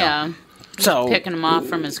 Yeah. So picking him off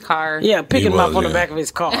from his car. Yeah, picking him up on the back of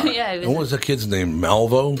his car. Yeah. What was the kid's name?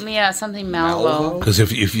 Malvo? Yeah, something Malvo. Because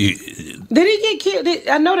if you... Did he get killed?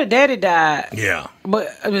 I know the daddy died. Yeah. But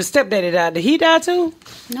the stepdaddy died. Did he die too?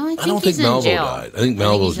 No, I don't he's think in Malvo jail. died. I think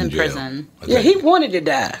Malvo's he's in jail. prison. Yeah, he wanted to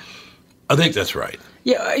die. I think that's right.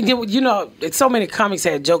 Yeah, you know, so many comics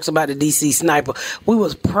had jokes about the DC sniper. We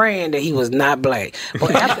was praying that he was not black. But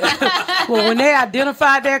well, when they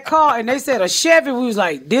identified that car and they said a Chevy, we was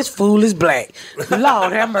like, this fool is black.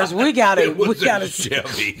 Lord have mercy, we got a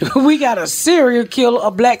Chevy. we got a serial killer, a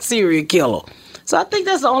black serial killer. So I think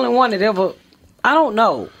that's the only one that ever. I don't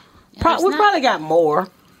know. We probably got more.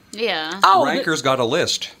 Yeah. Oh, Ranker's got a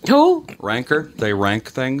list. Who? Ranker. They rank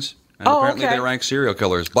things. And apparently they rank serial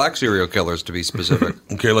killers. Black serial killers, to be specific.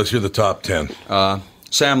 Okay, let's hear the top 10.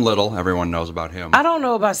 Sam Little. Everyone knows about him. I don't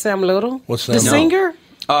know about Sam Little. What's the that? singer?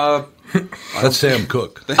 That's Sam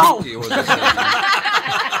Cooke.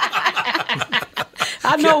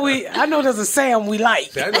 I know there's a Sam we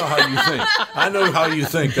like. See, I know how you think. I know how you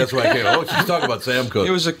think. That's why I can't. Oh, she's talking about Sam Cooke.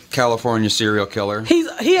 He was a California serial killer.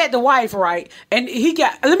 He had the wife, right? And he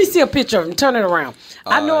got. Let me see a picture of him. Turn it around.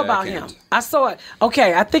 I know about him. I saw it.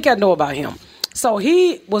 Okay, I think I know about him. So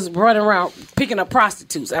he was running around picking up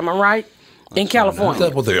prostitutes. Am I right? In California. Is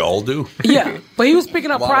that what they all do? Yeah, but he was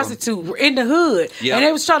picking up prostitutes in the hood, and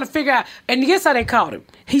they was trying to figure out. And guess how they caught him?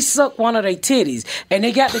 He sucked one of their titties, and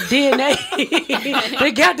they got the DNA.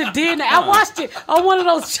 They got the DNA. I watched it on one of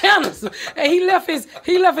those channels, and he left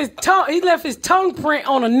his tongue print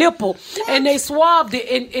on a nipple, and they swabbed it,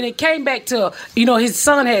 and it came back to his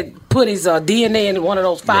son had put his DNA in one of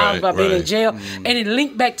those files by being in jail, and it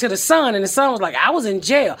linked back to the son, and the son was like, I was in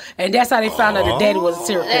jail, and that's how they found out the daddy was a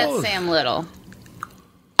serial killer. That's Sam Little.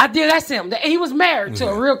 That's him. He was married to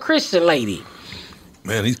a real Christian lady.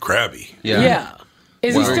 Man, he's crabby. Yeah.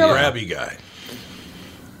 Is he still a crabby guy?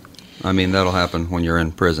 I mean, that'll happen when you're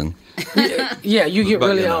in prison. Yeah, you get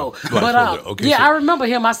really old. But I remember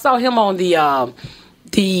him. I saw him on the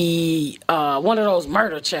one of those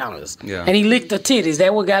murder channels. Yeah. And he licked the titties.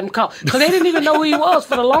 That what got him caught. Because they didn't even know who he was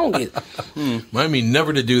for the longest. I mean,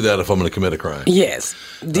 never to do that if I'm going to commit a crime. Yes.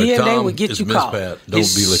 DNA Tom, would get it's you Miss caught. Pat.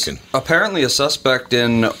 Don't be licking. Apparently a suspect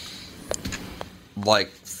in like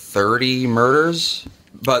 30 murders,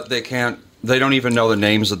 but they don't even know the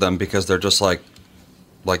names of them because they're just like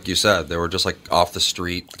you said, they were just like off the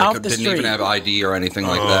street. They didn't even have ID or anything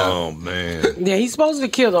like that. Oh, man. Yeah, he's supposed to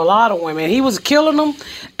kill a lot of women. He was killing them,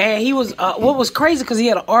 and he was, what was crazy, because he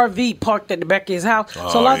had an RV parked at the back of his house.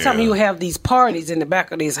 So a lot of times he would have these parties in the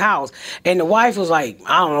back of his house, and the wife was like,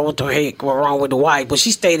 I don't know what the heck was wrong with the wife, but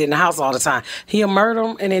she stayed in the house all the time. He'll murder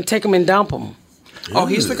them and then take them and dump them. Oh,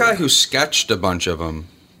 he's the guy who sketched a bunch of them.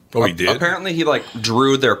 Oh, he did? Apparently he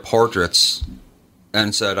drew their portraits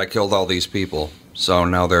and said, I killed all these people. So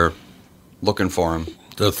now they're looking for him.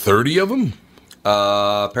 The 30 of them?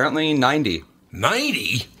 Apparently 90.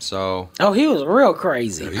 90? So. Oh, he was real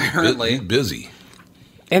crazy. Apparently. He's busy.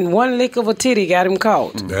 And one lick of a titty got him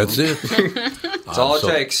caught. That's it. That's all it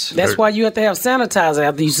takes. That's why you have to have sanitizer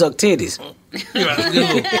after you suck titties.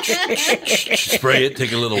 Spray it,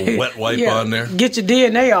 take a little wet wipe on there. Get your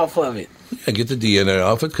DNA off of it. Yeah, get the DNA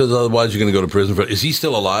off it, because otherwise you're going to go to prison for. Is he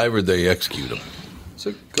still alive, or did they execute him? It's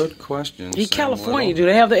a good question. In California, do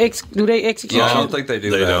they have do they execute? Yeah, I don't think they do.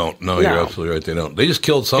 They don't. No, you're absolutely right. They don't. They just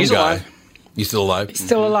killed some He's guy. alive. He's still alive. He's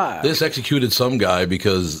still alive. They just executed some guy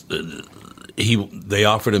because they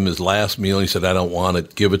offered him his last meal, and he said, "I don't want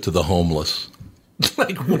it. Give it to the homeless."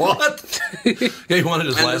 Like what? Yeah, he wanted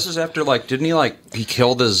his last. This is after didn't he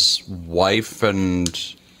killed his wife and.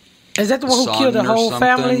 Is that the one who killed the whole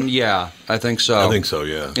family? Yeah, I think so. I think so,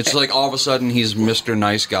 yeah. It's like all of a sudden he's Mr.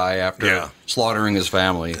 Nice Guy after slaughtering his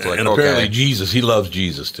family. It's like, and apparently Jesus, he loves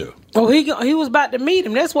Jesus too. Oh, he was about to meet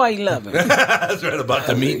him. That's why he loved him. That's right, about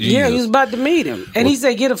to meet Jesus. Yeah, he was about to meet him. And he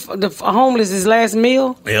said, get the homeless his last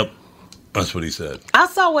meal. Yep. That's what he said. I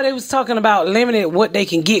saw what they was talking about, limiting what they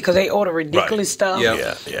can get because they order ridiculous stuff.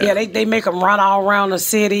 Yeah. They make them run all around the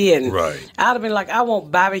city, and I'd have been like, I want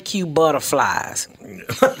barbecue butterflies.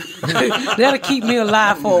 That'll keep me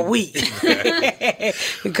alive for a week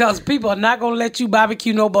because people are not going to let you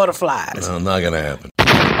barbecue no butterflies. No, not going to happen.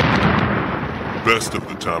 Best of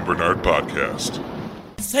the Tom Bernard Podcast.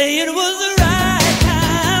 Say it was the right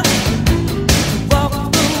time. Walk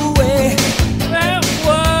away. That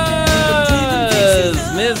was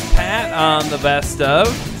Ms. Pat on the Best of.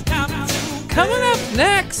 Coming up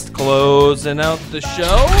next, closing out the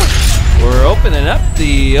show, we're opening up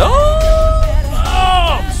the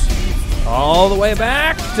all the way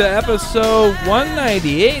back to episode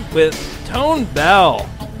 198 with Tone Bell.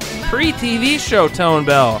 Pre-TV show Tone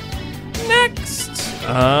Bell. Next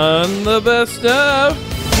on the Best of.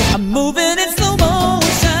 I'm moving in slow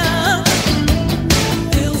motion.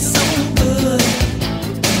 Feels so good.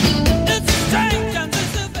 It's strange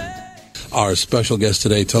anticipation. Our special guest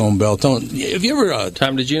today, Tone Bell. Tone, have you ever...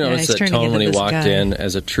 Tom, did you notice that Tone, when he walked in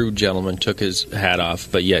as a true gentleman, took his hat off,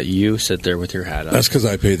 but yet you sit there with your hat on? That's because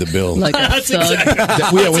I pay the bill. Like that's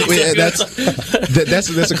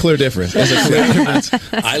That's a clear difference. That's a clear difference.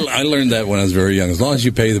 I learned that when I was very young. As long as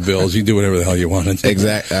you pay the bills, you do whatever the hell you want.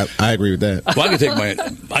 Exactly. I agree with that. Well, I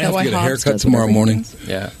have to get a haircut tomorrow morning.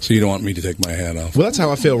 Yeah. So you don't want me to take my hat off. Well, that's how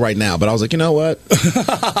I feel right now. But I was like, you know what?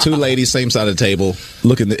 Two ladies, same side of the table.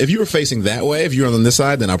 Looking. If you were facing that way, if you were on this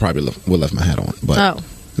side, then I probably would have left my hat on. But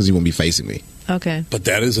because you won't be facing me. Okay. But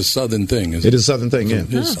that is a Southern thing, isn't it? It is a Southern thing, yeah.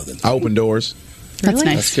 It is Southern. I open doors. That's Really?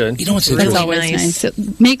 nice. That's good. You know what's That's interesting? always nice.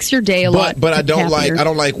 It makes your day a lot. But I don't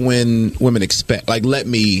happier. like when women expect let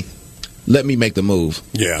me make the move.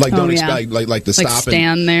 Yeah. Like don't Oh, expect yeah. like to stop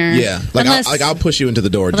stand and there. Yeah. Like I'll push you into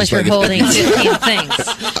the door. Unless just you're like holding 15 things.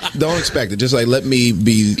 Don't expect it. Just like let me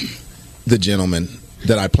be the gentleman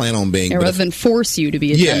that I plan on being. Yeah, But rather than force you to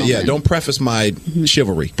be a gentleman. yeah. Don't preface my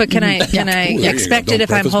chivalry. But can I Ooh, there you expect go. it Don't if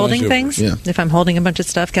I'm preface my holding chivalry. things? Yeah. If I'm holding a bunch of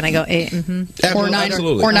stuff, can I go, Or 9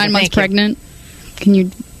 Absolutely. or 9 months Thank you. pregnant. Can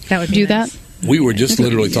you do that? We were just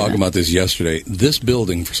literally talking about this yesterday. This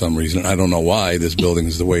building, for some reason, I don't know why this building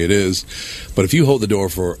is the way it is, but if you hold the door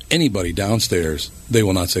for anybody downstairs, they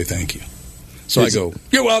will not say thank you. So I go,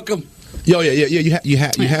 "You're welcome." Yeah. You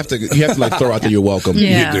have to like throw out there you're welcome.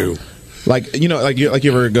 Yeah. You do. Like like you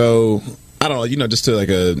ever go, I don't know, just to like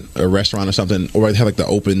a restaurant or something, or they have like the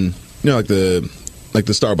open, like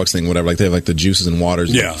the Starbucks thing, whatever. Like they have like the juices and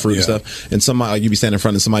waters, and fruit and stuff. And somebody, like you be standing in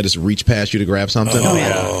front and somebody just reach past you to grab something. Oh,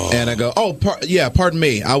 yeah. And I go, pardon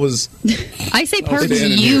me. I say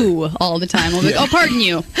pardon you all the time. I'm like, oh, pardon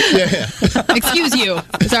you. Yeah. Excuse you.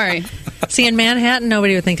 Sorry. See, in Manhattan,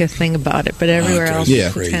 nobody would think a thing about it, but everywhere else,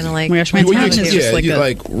 Yeah. it's kind of like, Oh my gosh, Well, Manhattan is just like you a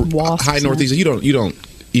like wasp high northeast. You don't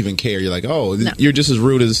even care. You're like, you're just as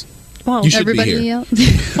rude as well, you should everybody be here. else.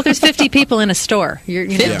 well, there's 50 people in a store. Your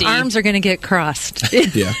 50. arms are going to get crossed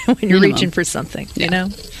Yeah. when you're Minimum. reaching for something, you know?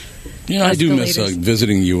 You know, I That's do the miss latest.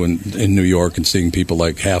 visiting you in New York and seeing people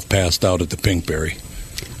like half passed out at the Pinkberry.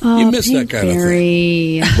 Oh, You miss that kind of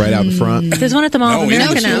thing. Right out in front. There's one at the Mall of No, in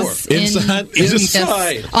America the now. store. Inside?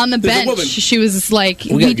 Inside. On the There's a bench, woman. she was like,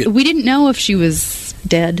 We gotta get- we didn't know if she was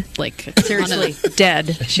dead. Like, Seriously,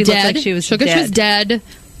 dead. She dead. looked like she was She looked like dead. she was dead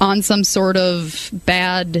on some sort of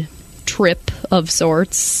bad trip of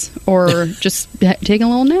sorts, or just taking a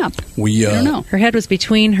little nap. We I don't know. Her head was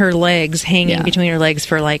between her legs, hanging Yeah. between her legs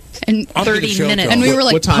for like And 30 minutes. And we were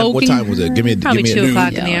like what time poking was it? her. Give me Probably give me 2 a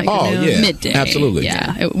o'clock in the Yeah. afternoon. Oh, yeah. Midday. Absolutely.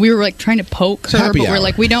 Yeah. We were like trying to poke her, Happy but we're hour.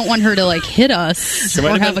 like, we don't want her to like hit us She might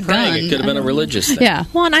or have have a been praying. gun. It could have been a religious thing. Yeah.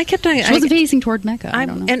 Well, and I kept on. She wasn't facing toward Mecca. I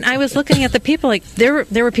don't know. And I was looking at the people, like there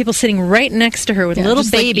were people sitting right next to her with Yeah, little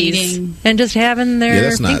just, like, babies eating. and just having Yeah, their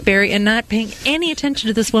that's not- Pinkberry and not paying any attention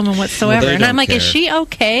to this woman whatsoever. Well, they and I'm don't like, is she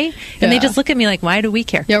okay? And they just look at me like, why do we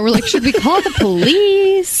care? Yeah, we're like, should we call the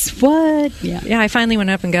police? What? Yeah. I finally went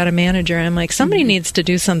up and got a manager. I'm like, somebody needs to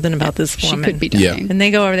do something about this woman. She could be dying. And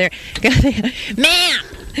they go over there,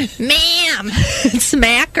 ma'am,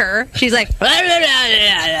 smack her. She's like, blah, blah, blah,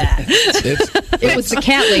 blah, blah. It was the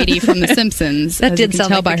cat lady from The Simpsons. That as did you can sound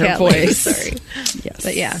tell like by the her cat voice. lady, sorry. Yes.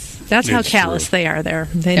 But yeah, that's how It's callous they are there.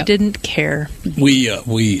 They didn't care. We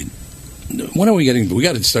when are we getting? We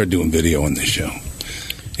got to start doing video on this show.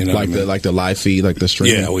 You know, like the live feed, like the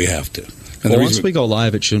stream. Yeah, we have to. Well, once we go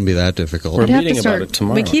live, it shouldn't be that difficult. We're meeting about it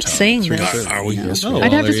tomorrow. We keep saying Tom. this. Are we? Yeah. Oh,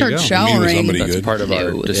 I'd have to start showering. That's part of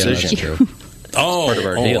our decision. Yeah, that's true. part of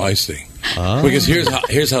our deal. I see. Oh. Because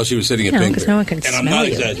here's how she was sitting at Pink Bear. No one can and I'm not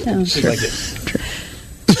exaggerating. She's like this.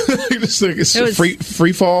 It's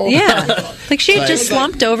free fall. Yeah, like she had just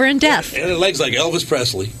slumped over in death. And her legs like Elvis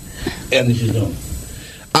Presley. And she's doing.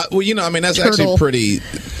 Well, you know, I mean, that's actually pretty.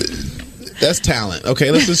 That's talent.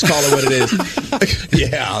 Okay, let's just call it what it is.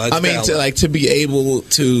 Yeah, that's I mean, to be able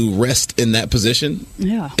to rest in that position,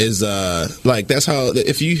 is like that's how.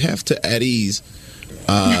 If you have to at ease,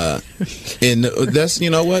 and that's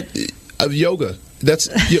yoga. That's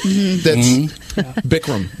Bikram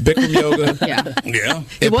yoga. Yeah.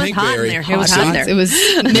 It was hot in there. It was hot there. It was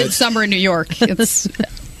midsummer in New York. It's.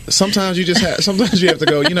 Sometimes you just sometimes you have to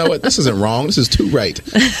go, you know what, this isn't wrong, this is too right.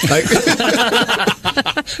 Like,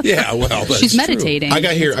 yeah, well, she's meditating. True. I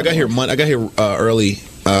got here early.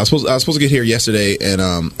 I was supposed to get here yesterday, and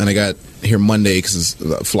I got here Monday because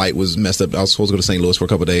the flight was messed up. I was supposed to go to St. Louis for a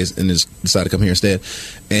couple of days, and just decided to come here instead.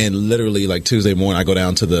 And literally, like Tuesday morning, I go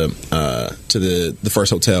down to the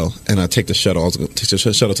first hotel, and I take the shuttle. I was going to take the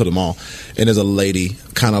shuttle to the mall, and there's a lady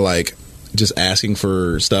kind of like just asking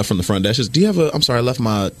for stuff from the front desk. Just, do you have I'm sorry, I left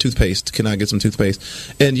my toothpaste. Can I get some toothpaste?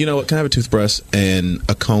 And you know what? Can I have a toothbrush and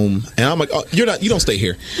a comb? And I'm like, oh, you don't stay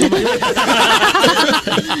here. You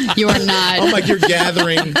are not. I'm like, you're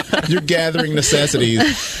gathering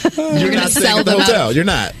necessities. You're not staying at the hotel. You're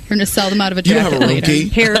not. You're going to sell them out of a You don't jacket have a room key.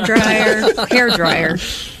 Hair dryer.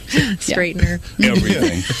 Straightener.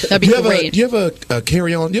 Everything. That'd be great. Do you have a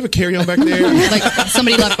carry-on? Do you have a carry-on back there? Like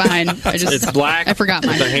somebody left behind. It's black. I forgot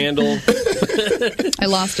mine. The handle. I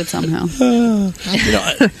lost it somehow. You know,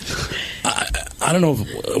 I don't know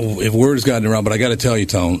if word has gotten around, but I got to tell you,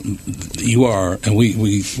 Tone, you are, and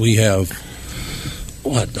we have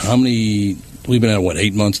what? How many? We've been at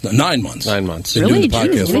 8 months? 9 months. 9 months. Been doing the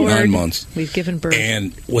podcast for 9 months. We've given birth.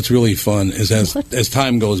 And what's really fun is as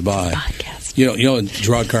time goes by. Podcast. You know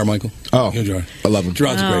Gerard Carmichael? Oh, you know Gerard? I love him.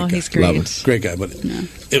 Gerard's a great guy. He's great. Love him. Great guy. But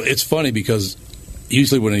it's funny because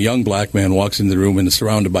usually when a young black man walks into the room and is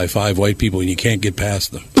surrounded by 5 white people and you can't get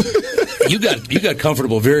past them, you got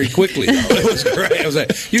comfortable very quickly. It was great. I was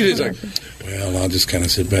like, usually it's like, well, I'll just kind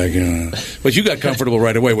of sit back, but you got comfortable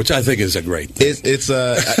right away, which I think is a great thing.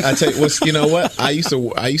 I tell you, you know what? I used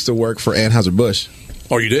to work for Anheuser-Busch.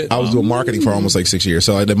 Oh, you did? I was doing marketing for almost 6 years.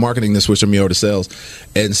 So I did marketing, then switched me over to sales.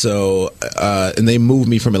 And so, and they moved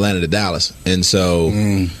me from Atlanta to Dallas. And so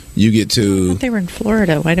you get to... I thought they were in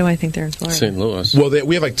Florida. Why do I think they're in Florida? St. Louis. Well,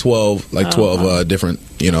 we have 12 different,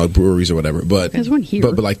 breweries or whatever. But there's one here.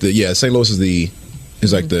 But like St. Louis is the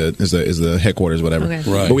headquarters, whatever. Okay.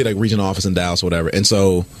 Right. But we had regional office in Dallas or whatever. And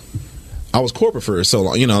so I was corporate for so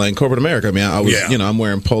long, like in corporate America. I mean, I was, I'm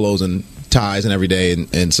wearing polos and ties and every day.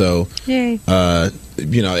 And so, yay. I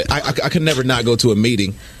could never not go to a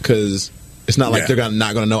meeting because it's not like they're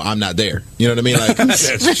not going to know I'm not there. You know what I mean? Like,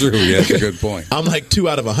 that's true. Yeah, that's a good point. I'm like 2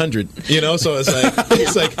 out of 100, so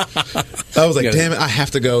it's like I was like, damn it, I have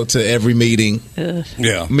to go to every meeting.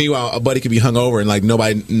 Yeah. Meanwhile, a buddy could be hungover and like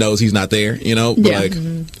nobody knows he's not there, But like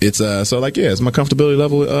it's it's my comfortability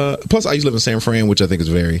level. Plus I used to live in San Fran, which I think is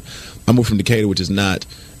I moved from Decatur, which is not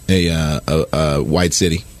a white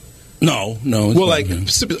city. No. Well, like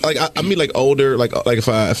I meet like older, like if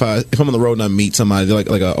I'm on the road and I meet somebody like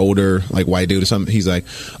an older like white dude or something, he's like,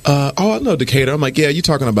 I know Decatur. I'm like, yeah, you're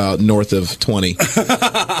talking about north of 20.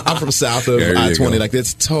 I'm from south of I-20. Like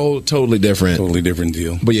it's totally different. Totally different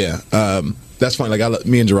deal. But yeah, that's funny. Like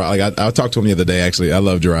me and Gerard, like I talked to him the other day. Actually, I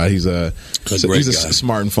love Gerard. He's a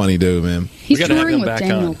smart and funny dude, man. He's touring with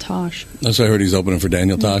Daniel Tosh. That's what I heard. He's opening for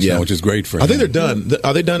Daniel Tosh now, which is great for him. I think they're done.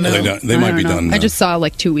 Are they done now? They might be done now. I just saw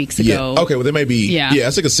like 2 weeks ago. Yeah. Okay, well they may be. Yeah,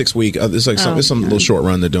 it's like a 6-week. It's like some little short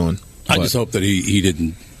run they're doing. I just hope that he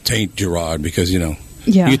didn't taint Gerard because you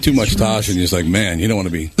Yeah. You get too much Tosh and you're just like, man, you don't want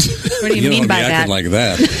to be. What do you mean by that? Acting like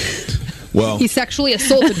that. Well, he sexually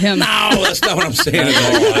assaulted him. No, that's not what I'm saying at all.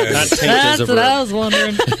 That's what I was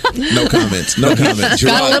wondering. No comments. Gerard,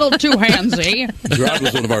 got a little too handsy. Gerard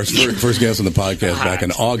was one of our first guests on the podcast back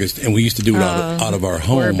in August, and we used to do it out of our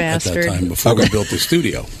home at that time before we built the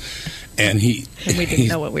studio. And we didn't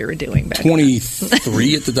know what we were doing back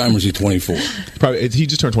 23 at the time, or was he 24? Probably he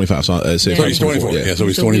just turned 25. So he's 24. Yeah, so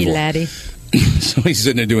he's 24. Laddie. So he's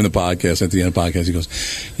sitting there doing the podcast. At the end of the podcast, he goes,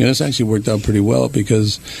 this actually worked out pretty well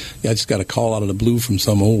because I just got a call out of the blue from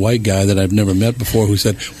some old white guy that I've never met before who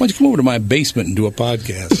said, why don't you come over to my basement and do a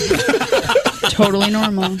podcast? Totally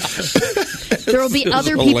normal. There will be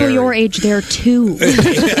other people your age there, too.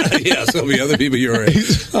 Yes, there'll be other people your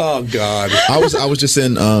age. Oh, God. I was just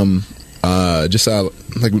in... just out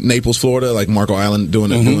like Naples, Florida, like Marco Island, doing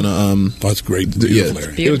that's great.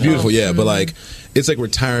 It was beautiful. Yeah, but like it's like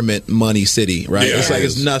retirement money city, right? Yeah, it's like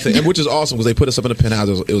it's nothing, and which is awesome because they put us up in a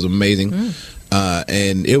penthouse. It was amazing,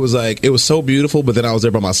 and it was so beautiful. But then I was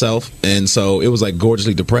there by myself, and so it was like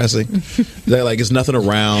gorgeously depressing. They're like it's nothing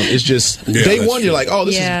around. It's just day one you're like, oh,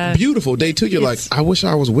 this is beautiful. Day two you're like, I wish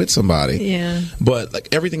I was with somebody. Yeah. But like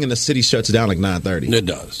everything in the city shuts down like 9:30. It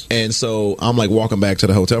does. And so I'm like walking back to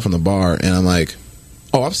the hotel from the bar, and I'm like,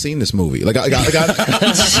 oh, I've seen this movie. Like I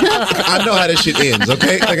know how this shit ends.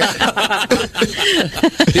 Okay.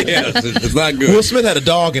 It's not good. Will Smith had a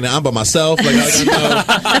dog in it. I'm by myself. Like I know.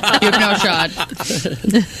 You have no shot.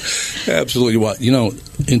 Absolutely. What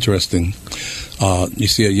interesting. You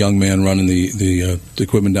see a young man running the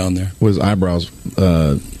equipment down there with his eyebrows.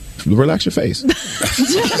 Relax your face.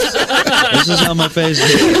 This is how my face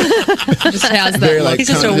is. Just has that look. He's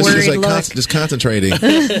just a worried look. Just concentrating.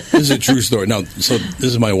 This is a true story. Now, so this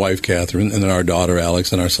is my wife, Catherine, and then our daughter,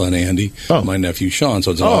 Alex, and our son, Andy, my nephew, Sean.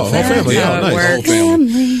 So it's a whole family. Whole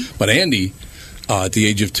family. But Andy, at the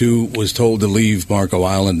age of 2, was told to leave Marco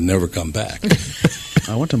Island and never come back.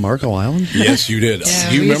 I went to Marco Island? Yes, you did. Yeah,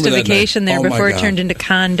 you we used remember to vacation there before it turned into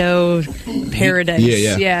condo paradise.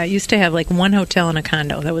 Yeah. I used to have like one hotel and a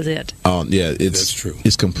condo. That was it. That's true.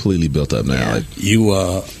 It's completely built up now.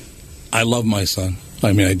 Yeah. I love my son.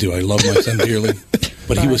 I mean, I do. I love my son dearly.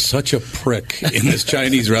 But he was such a prick in this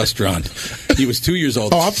Chinese restaurant. He was 2 years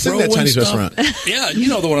old. Oh, I've seen that Chinese restaurant. Yeah, you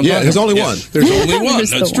know the one I'm talking about. There's only one. There's only one.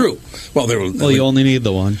 That's true. Well, you only need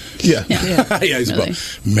the one. Yeah.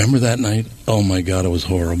 Remember that night? Oh, my God, it was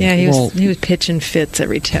horrible. Yeah, he was pitching fits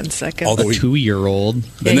every 10 seconds. A 2-year-old.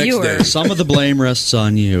 The next day. Some of the blame rests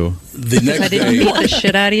on you. The next I didn't beat the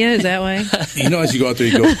shit out of you? Is that why? As you go out there,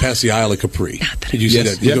 you go past the Isle of Capri. Did you see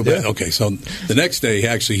that? You go back. Okay, so the next day,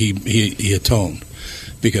 actually, he atoned.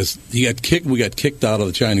 Because we got kicked out of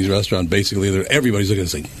the Chinese restaurant. Basically, everybody's looking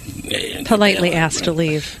at us like politely asked to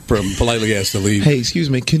leave. Politely asked to leave. Hey, excuse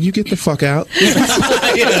me, can you get the fuck out?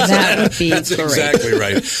 That would be That's great. Exactly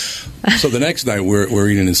right. So the next night, we're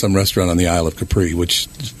eating in some restaurant on the Isle of Capri, which,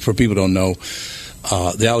 for people who don't know,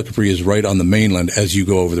 the Isle of Capri is right on the mainland as you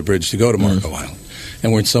go over the bridge to go to Marco Island.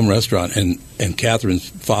 And we're in some restaurant, and Catherine's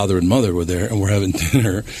father and mother were there, and we're having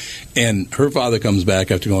dinner. And her father comes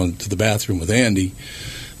back after going to the bathroom with Andy.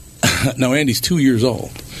 Now, Andy's 2 years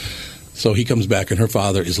old. So he comes back, and her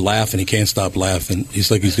father is laughing. He can't stop laughing.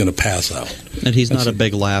 He's like he's going to pass out. And he's not a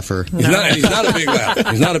big laugher. He's not a big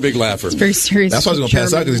laugher. He's not a big laugher. It's very serious. That's why he's going to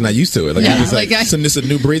pass out because he's not used to it. He's like this is a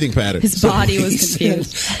new breathing pattern. His body was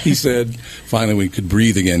confused. He said, finally, we could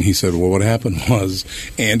breathe again. He said, well, what happened was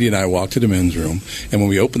Andy and I walked to the men's room, and when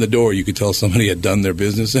we opened the door, you could tell somebody had done their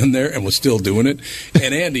business in there and was still doing it.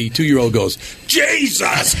 And Andy, 2-year-old, goes,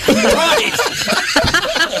 Jesus Christ!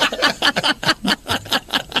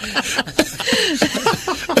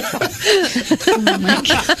 Oh my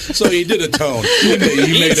God. So he did atone.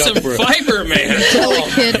 He made up for fiber, man.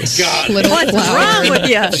 Delicate little What's wrong with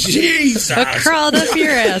you? Jesus. I crawled up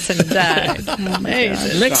your ass and died. Oh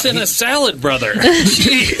Mix in a salad, brother.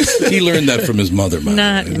 He learned that from his mother.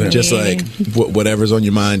 Not me. Just like whatever's on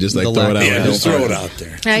your mind, just like throw it out. Yeah, just throw it out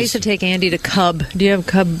there. I used to take Andy to Cub. Do you have a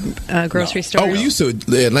Cub grocery store? Oh, we used to.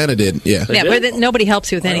 Atlanta did. Yeah. Yeah, but nobody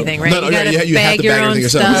helps you with anything, right? No, you got to you have bag to your bag own everything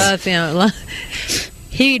yourself. stuff.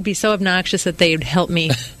 He'd be so obnoxious that they'd help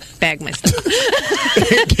me bag my stuff.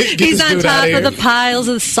 He's on top of the piles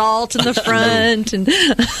of salt in the front. And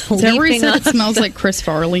is that where he said it smells like Chris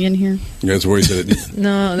Farley in here? That's where he said it.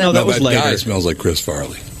 No, that was later. Guy smells like Chris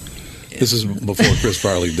Farley. This is before Chris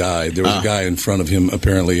Farley died. There was a guy in front of him,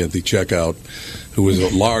 apparently at the checkout, who was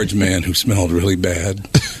a large man who smelled really bad.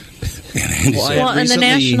 And the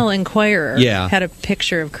National Enquirer had a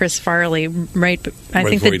picture of Chris Farley right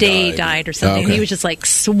think the day he died or something. He was just like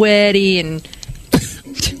sweaty and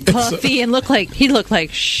puffy and looked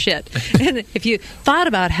like shit. And if you thought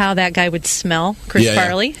about how that guy would smell, Chris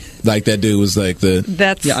Farley. Like that dude was like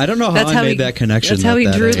I don't know how I made that connection. That's how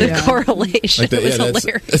he drew the correlation. Like that, it was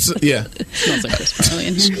hilarious. Smells like Chris Farley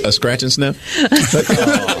in here. A scratch and sniff.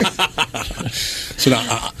 So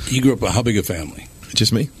now, you grew up how big a family?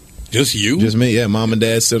 Just me. Just you? Just me. Yeah, mom and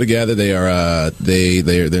dad still together. They are.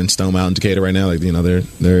 They're in Stone Mountain, Decatur right now. Like they're.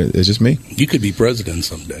 It's just me. You could be president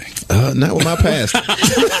someday. Not with my past.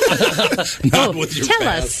 Not with your tell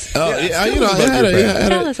past. us. Oh yeah,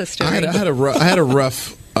 Tell us a story. I had a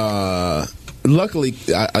rough. Luckily,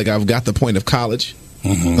 I've got the point of college.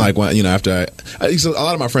 Mm-hmm. Like when, after so a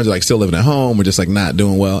lot of my friends are like still living at home or just like not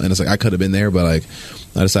doing well, and it's like I could have been there, but like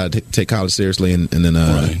I decided to take college seriously and then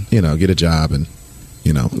get a job and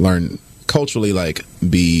learn culturally, like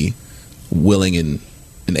be willing and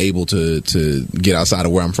able to get outside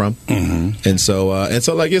of where I'm from. Mm-hmm. And so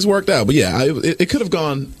like it's worked out. But yeah, it could have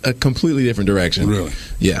gone a completely different direction. Really?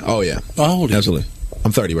 Yeah. Oh yeah. How old are you? Absolutely.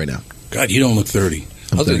 I'm 30 right now. God, you don't look 30.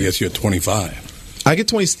 I was going to guess you at 25. I get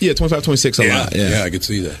 25, 26 a lot. Yeah, I could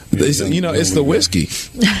see that. It's the whiskey.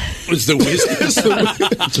 It's the whiskey.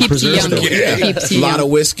 It's a preservative. Keeps you a lot of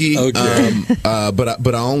whiskey. Okay.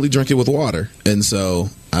 But I only drink it with water, and so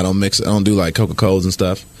I don't mix. I don't do like Coca-Colas and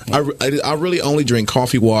stuff. I really only drink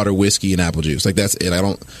coffee, water, whiskey, and apple juice. Like that's it. I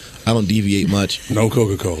don't deviate much. No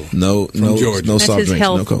Coca-Cola. No Georgia. No That's soft his drinks.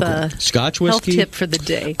 health, No Coca. Scotch health whiskey. tip for the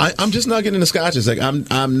day. I'm just not getting into scotches. Like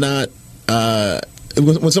I'm not.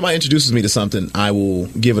 When somebody introduces me to something, I will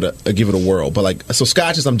give it a whirl. But like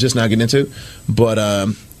scotches, I'm just not getting into. But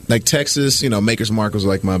like Texas, Maker's Mark was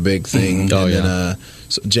like my big thing. Mm-hmm. Oh, and then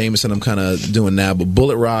so Jameson, I'm kind of doing now. But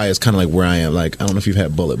Bullet Rye is kind of like where I am. Like I don't know if you've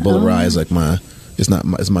had Bullet Rye is like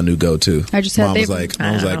it's my new go-to. I just had. Mom was like, nah,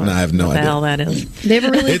 I have no what the idea. hell that is. They have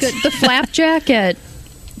a really good. The flapjack at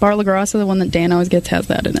Bar La Grassa, the one that Dan always gets, has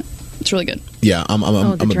that in it. It's really good. Yeah, I'm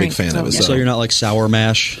a big drink. fan of it. So you're not like sour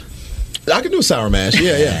mash. I can do sour mash.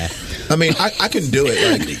 Yeah. I mean, I can do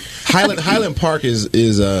it. Like Highland Park is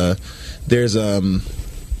there's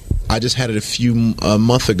I just had it a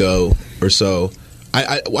month ago or so.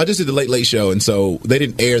 I just did the Late Show, and so they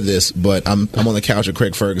didn't air this, but I'm on the couch with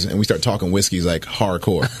Craig Ferguson, and we start talking whiskeys like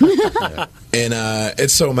hardcore.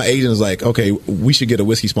 And so my agent was like, "Okay, we should get a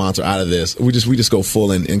whiskey sponsor out of this. We just go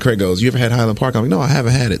full." And Craig goes, "You ever had Highland Park?" I'm like, "No, I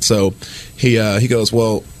haven't had it." So he goes,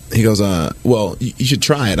 "Well." He goes, well, you should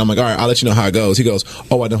try it. I'm like, all right, I'll let you know how it goes. He goes,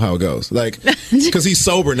 oh, I know how it goes. Like, because he's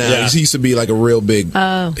sober now. Yeah. He used to be like a real big,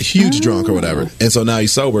 huge drunk or whatever. And so now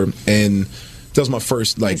he's sober. And that was my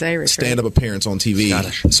first like stand-up appearance on TV.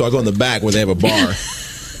 Scottish. So I go in the back where they have a bar.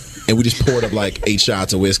 And we just poured up like 8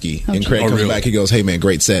 shots of whiskey. And Craig comes back. He goes, hey, man,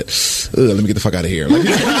 great set. Let me get the fuck out of here. Like,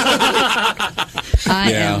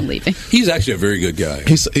 I am leaving. He's actually a very good guy.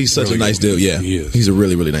 He's such really a nice dude. Yeah. He is. He's a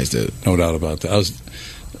really, really nice dude. No doubt about that. I was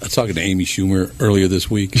talking to Amy Schumer earlier this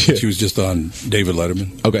week. Yeah. She was just on David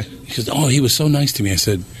Letterman. Okay. She says, oh, he was so nice to me. I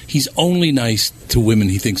said, he's only nice to women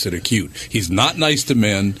he thinks that are cute. He's not nice to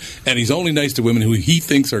men, and he's only nice to women who he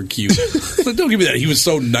thinks are cute. So don't give me that. He was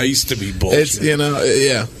so nice to me. Bullshit. It's,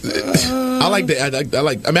 yeah. I like that. I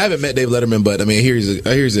mean, I haven't met David Letterman, but I mean, he's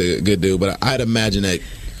a good dude. But I'd imagine that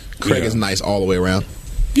Craig is nice all the way around.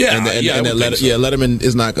 Yeah, and Letterman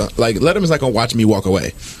is not Letterman's not gonna watch me walk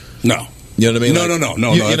away. No. You know what I mean?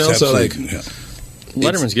 No. You know, so like,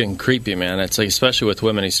 Letterman's getting creepy, man. It's like, especially with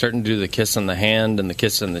women, he's starting to do the kiss on the hand and the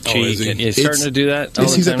kiss on the cheek. Is he? He's starting to do that.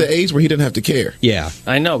 He's at the age where he didn't have to care. Yeah,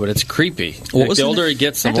 I know, but it's creepy. Like, the older he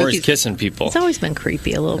gets, the more he's kissing people. It's always been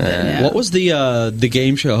creepy a little bit. Yeah. What was the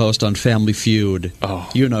game show host on Family Feud? Oh,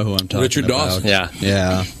 you know who I'm talking Richard about. Dawson.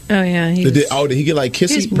 Yeah. Oh yeah. Did he get like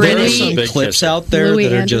kissy? There are some clips out there Louis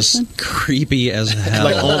that are Anderson? just creepy as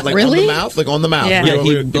hell. like really? on the mouth, like on the mouth. Yeah.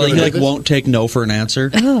 He won't take no for an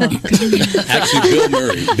answer. Oh,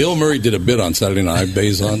 Actually, Bill Murray did a bit on Saturday Night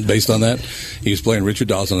based on that. He was playing Richard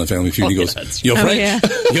Dawson on the Family Feud. He goes, "You're French,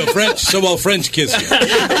 you're French, so I'll French kiss you."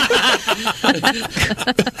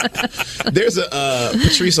 There's a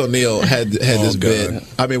Patrice O'Neal had this bit.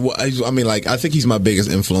 I mean, like I think he's my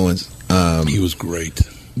biggest influence. He was great.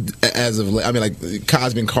 As of, I mean, like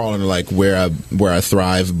Cosby and Carlin are like where I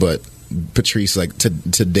thrive, but Patrice, like to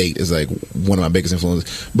date, is like one of my biggest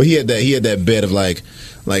influences. But he had that bit of like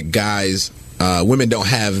guys, women don't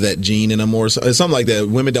have that gene in them, or something like that.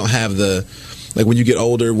 Women don't have the, like when you get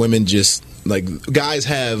older, women just like guys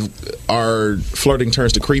our flirting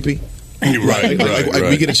turns to creepy. Right.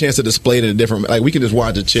 We get a chance to display it in a different. Like we can just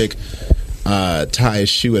watch a chick tie a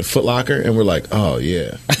shoe at Foot Locker, and we're like, oh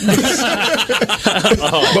yeah.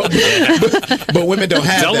 But women don't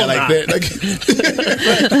have that like that.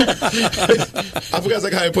 I forgot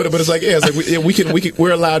like how you put it, but it's like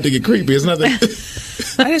we're allowed to get creepy. It's nothing.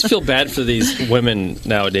 I just feel bad for these women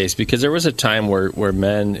nowadays because there was a time where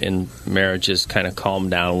men in marriages kind of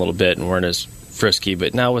calmed down a little bit and weren't as frisky,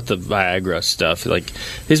 but now with the Viagra stuff, like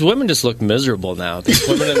these women just look miserable now. These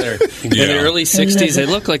women in their early 60s, they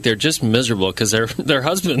look like they're just miserable because their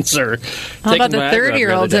husbands are. How about the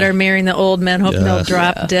 30-year-olds that are marrying the old men, hoping they'll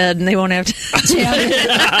drop dead and they won't have to?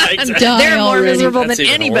 Exactly. They're more miserable than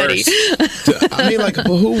anybody. I mean, like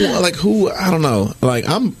who? I don't know. Like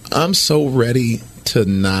I'm so ready to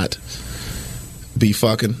not be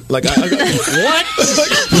fucking. Like what?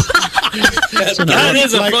 That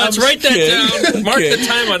is a let's write that down. Mark the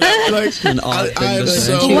time on that. Like, an odd thing to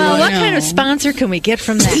say. Well, what kind of sponsor can we get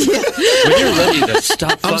from that? When you're ready to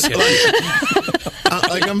stop fucking.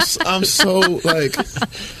 I'm so like I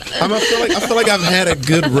feel like I've had a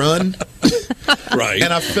good run. Right.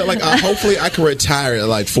 And I feel like hopefully I can retire at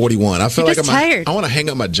like 41. I feel You're like just tired. I want to hang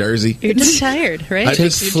up my jersey. You're just tired, right? I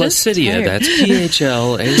just Flaccidia. That's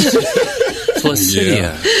PHL.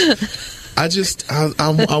 Flaccidia. I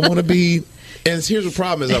want to be. And here's the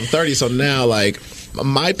problem: is I'm 30, so now like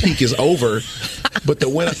my peak is over. But the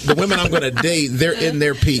women I'm going to date, they're in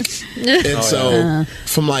their peak, and so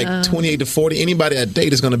from like 28 to 40, anybody I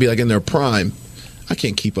date is going to be like in their prime. I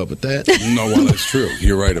can't keep up with that. No, well, that's true.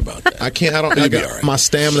 You're right about that. I can't. My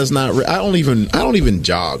stamina's not. I don't even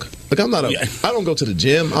jog. Like I'm not I don't go to the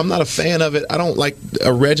gym. I'm not a fan of it. I don't like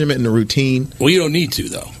a regimen and a routine. Well, you don't need to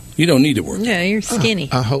though. You don't need to work. Yeah, you're skinny.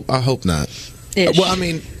 I hope not. Ish. Well, I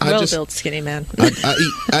mean, well-built skinny man.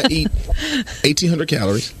 I eat 1,800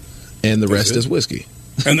 calories, and the rest is whiskey.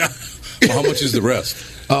 And how much is the rest?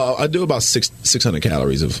 I do about 600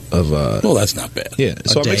 calories of. Well, that's not bad. Yeah,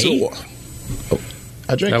 so I make day?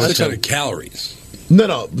 I drink 600 calories.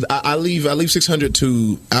 No. I leave 600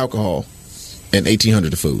 to alcohol and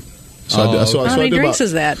 1,800 to food. So how many drinks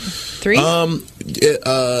is that? 3?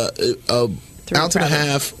 Ounce and a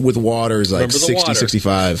half with water is like 60,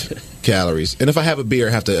 65 calories. And if I have a beer,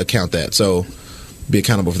 I have to account that. So be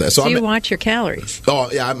accountable for that. So you watch your calories. Oh,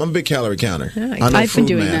 yeah, I'm a big calorie counter. Yeah, I've been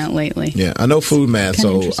doing that lately. Yeah, I know food math,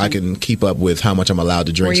 so I can keep up with how much I'm allowed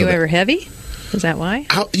to drink. Were you ever heavy? Is that why?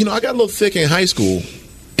 I got a little thick in high school,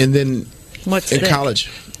 and then What's in thick? college.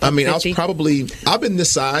 I mean, 50? I've been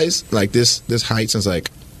this size, like this height since like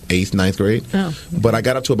 8th, 9th grade. Oh. But I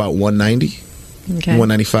got up to about 190,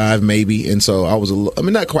 195 maybe, and so I was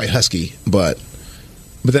not quite husky, but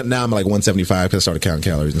then now I'm like 175 because I started counting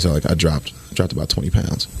calories, and so like I dropped about 20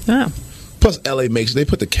 pounds. Oh. Plus, LA they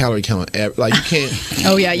put the calorie count on like you can't.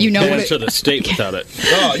 Oh yeah, you know They went to the state without it.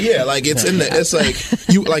 Oh yeah, like it's in the. It's like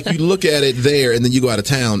you look at it there, and then you go out of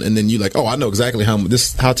town, and then you like, oh, I know exactly how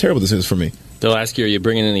terrible this is for me. They'll ask you, are you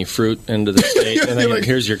bringing any fruit into the state? And then Like,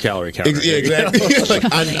 here's your calorie count. Yeah, exactly. Like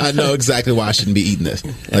I know exactly why I shouldn't be eating this.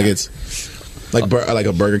 Like it's like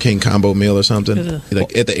a Burger King combo meal or something.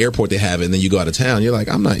 Like at the airport they have it, and then you go out of town, you're like,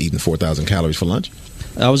 I'm not eating 4,000 calories for lunch.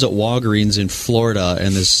 I was at Walgreens in Florida,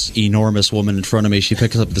 and this enormous woman in front of me, she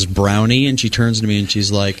picks up this brownie, and she turns to me, and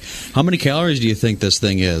she's like, how many calories do you think this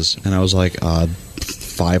thing is? And I was like,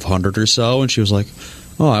 500 or so. And she was like,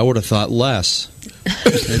 oh, I would have thought less.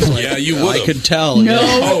 Like, yeah, you would. I could tell.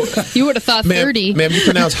 No, you would have thought 30. Ma'am, you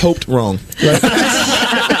pronounced hoped wrong.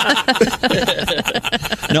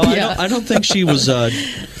 No, I don't think she was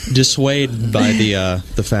dissuaded by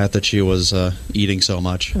the fact that she was eating so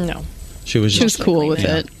much. No. She was cool with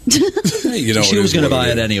it. She was going to buy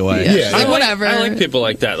it anyway. Yeah. Like, whatever. I like people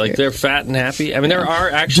like that. Like they're fat and happy. I mean, there are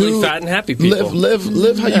actually fat and happy people.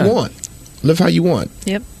 Live how you want. Live how you want.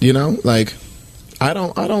 Yep. You know, like I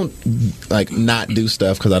don't like not do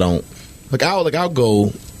stuff because I don't like. I'll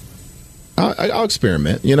go. I'll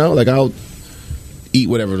experiment. You know, like I'll eat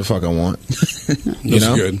whatever the fuck I want. You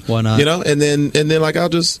know, good. Why not? You know, and then like I'll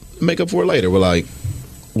just make up for it later.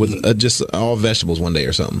 With just all vegetables one day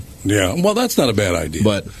or something. Yeah, well, that's not a bad idea.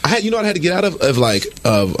 But I had to get out of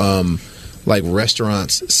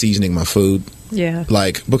restaurants seasoning my food. Yeah,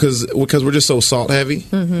 like because we're just so salt heavy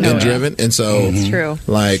and driven, and so it's true.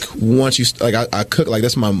 Like once you I cook, like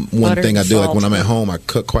that's my one Butter, thing I do. Like salt. when I'm at home, I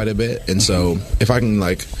cook quite a bit, and so if I can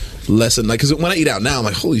like lessen, like because when I eat out now, I'm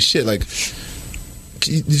like holy shit, like.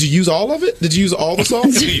 Did you use all of it? Did you use all the salt?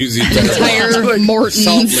 Entire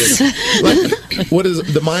Morton's. Like, what is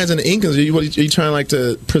the Mayans and the Incans? Are you trying like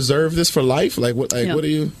to preserve this for life? Like what? Like what are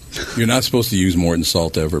you? You're not supposed to use Morton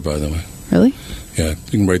salt ever, by the way. Really? Yeah,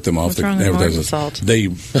 you can write them off. What's wrong with Morton salt? They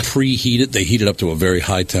preheat it. They heat it up to a very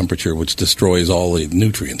high temperature, which destroys all the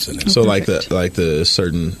nutrients in it. So like the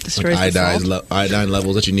certain iodine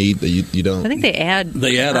levels that you need that you don't. I think they add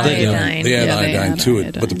iodine. They add iodine to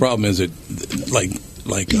it, but the problem is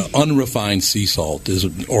like unrefined sea salt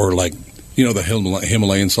is, or like the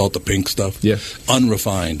Himalayan salt, the pink stuff. Yeah,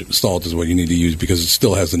 unrefined salt is what you need to use because it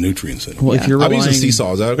still has the nutrients in it. Well, if you're I'm using sea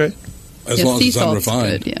salt. Is that okay? As long as it's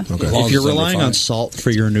unrefined. Good, yeah. Okay. As long If as you're it's relying on unrefined. salt for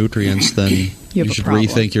your nutrients, then You you, have a should problem.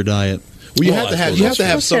 rethink your diet. Well, you have to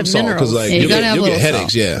have some salt because like Yeah, you you'll gotta get, have you'll a get little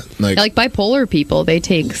headaches. salt. Yeah, Like bipolar people, they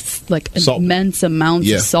take like immense amounts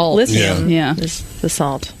Yeah. of salt. Lithium Yeah. is the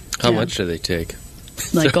salt. How much do they take?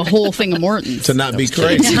 Like a whole thing of Morton's. to not be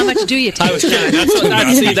crazy. Yeah, how much do you take? I was kidding. That's what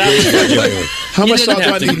I see. That How You much didn't salt do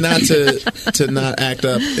I have to. need not to not act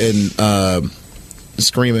up and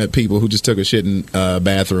scream at people who just took a shit in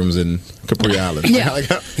bathrooms in Capri Island? Yeah.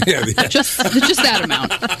 Just that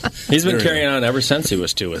amount. He's been carrying on ever since he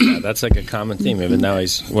was 2 with that. That's like a common theme. Even now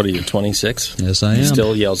he's, what are you, 26? Yes, I He am.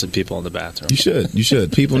 still yells at people in the bathroom. You should. You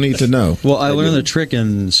should. People need to know. Well, I learned the trick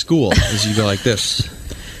in school is you go like this,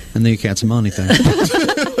 and then you can't smell anything.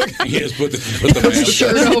 He just put the mask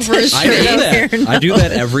Shirt over his I do shirt. that. I do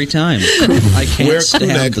that every time. I can't Wear stand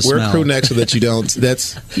crew neck. the Wear smell. crew neck so that you don't.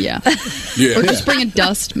 That's Yeah. Yeah. Or just bring a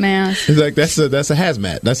dust mask. it's like that's a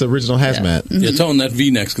hazmat. That's original hazmat. Yeah, tell him that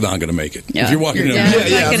V-neck's not going to make it. Yeah. If you're walking in a Yeah,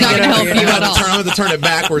 it's not gonna help you at all. I'm going to turn it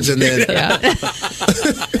backwards and then.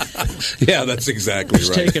 Yeah, that's exactly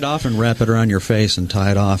Just right. take it off and wrap it around your face and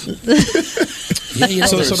tie it off. Yeah, you know,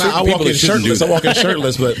 So there's now certain I walk people in that shouldn't do shirtless. I that. walk in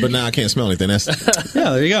shirtless, but now I can't smell anything. That's Yeah,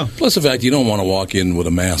 there you go. Plus the fact you don't want to walk in with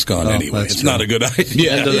a mask on Oh, anyway. that's It's true. not a good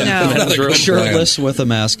idea. Yeah. No. Not a good Shirtless with a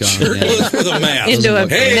mask on. Shirtless with a mask. Into a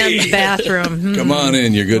Hey! men's bathroom. Hmm. Come on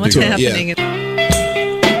in. You're good What's to go. happening?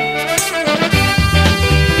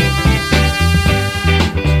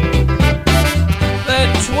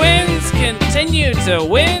 The Twins continue to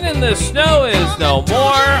win, and the snow is no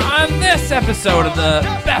more on this episode of the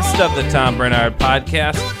Best of the Tom Bernard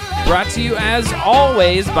Podcast, brought to you as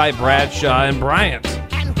always by Bradshaw and Bryant.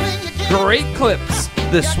 Great clips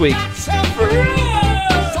this week from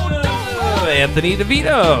Anthony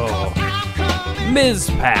DeVito, Ms.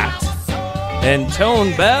 Pat, and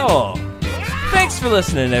Tone Bell. Thanks for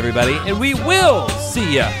listening, everybody, and we will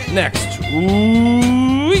see you next week.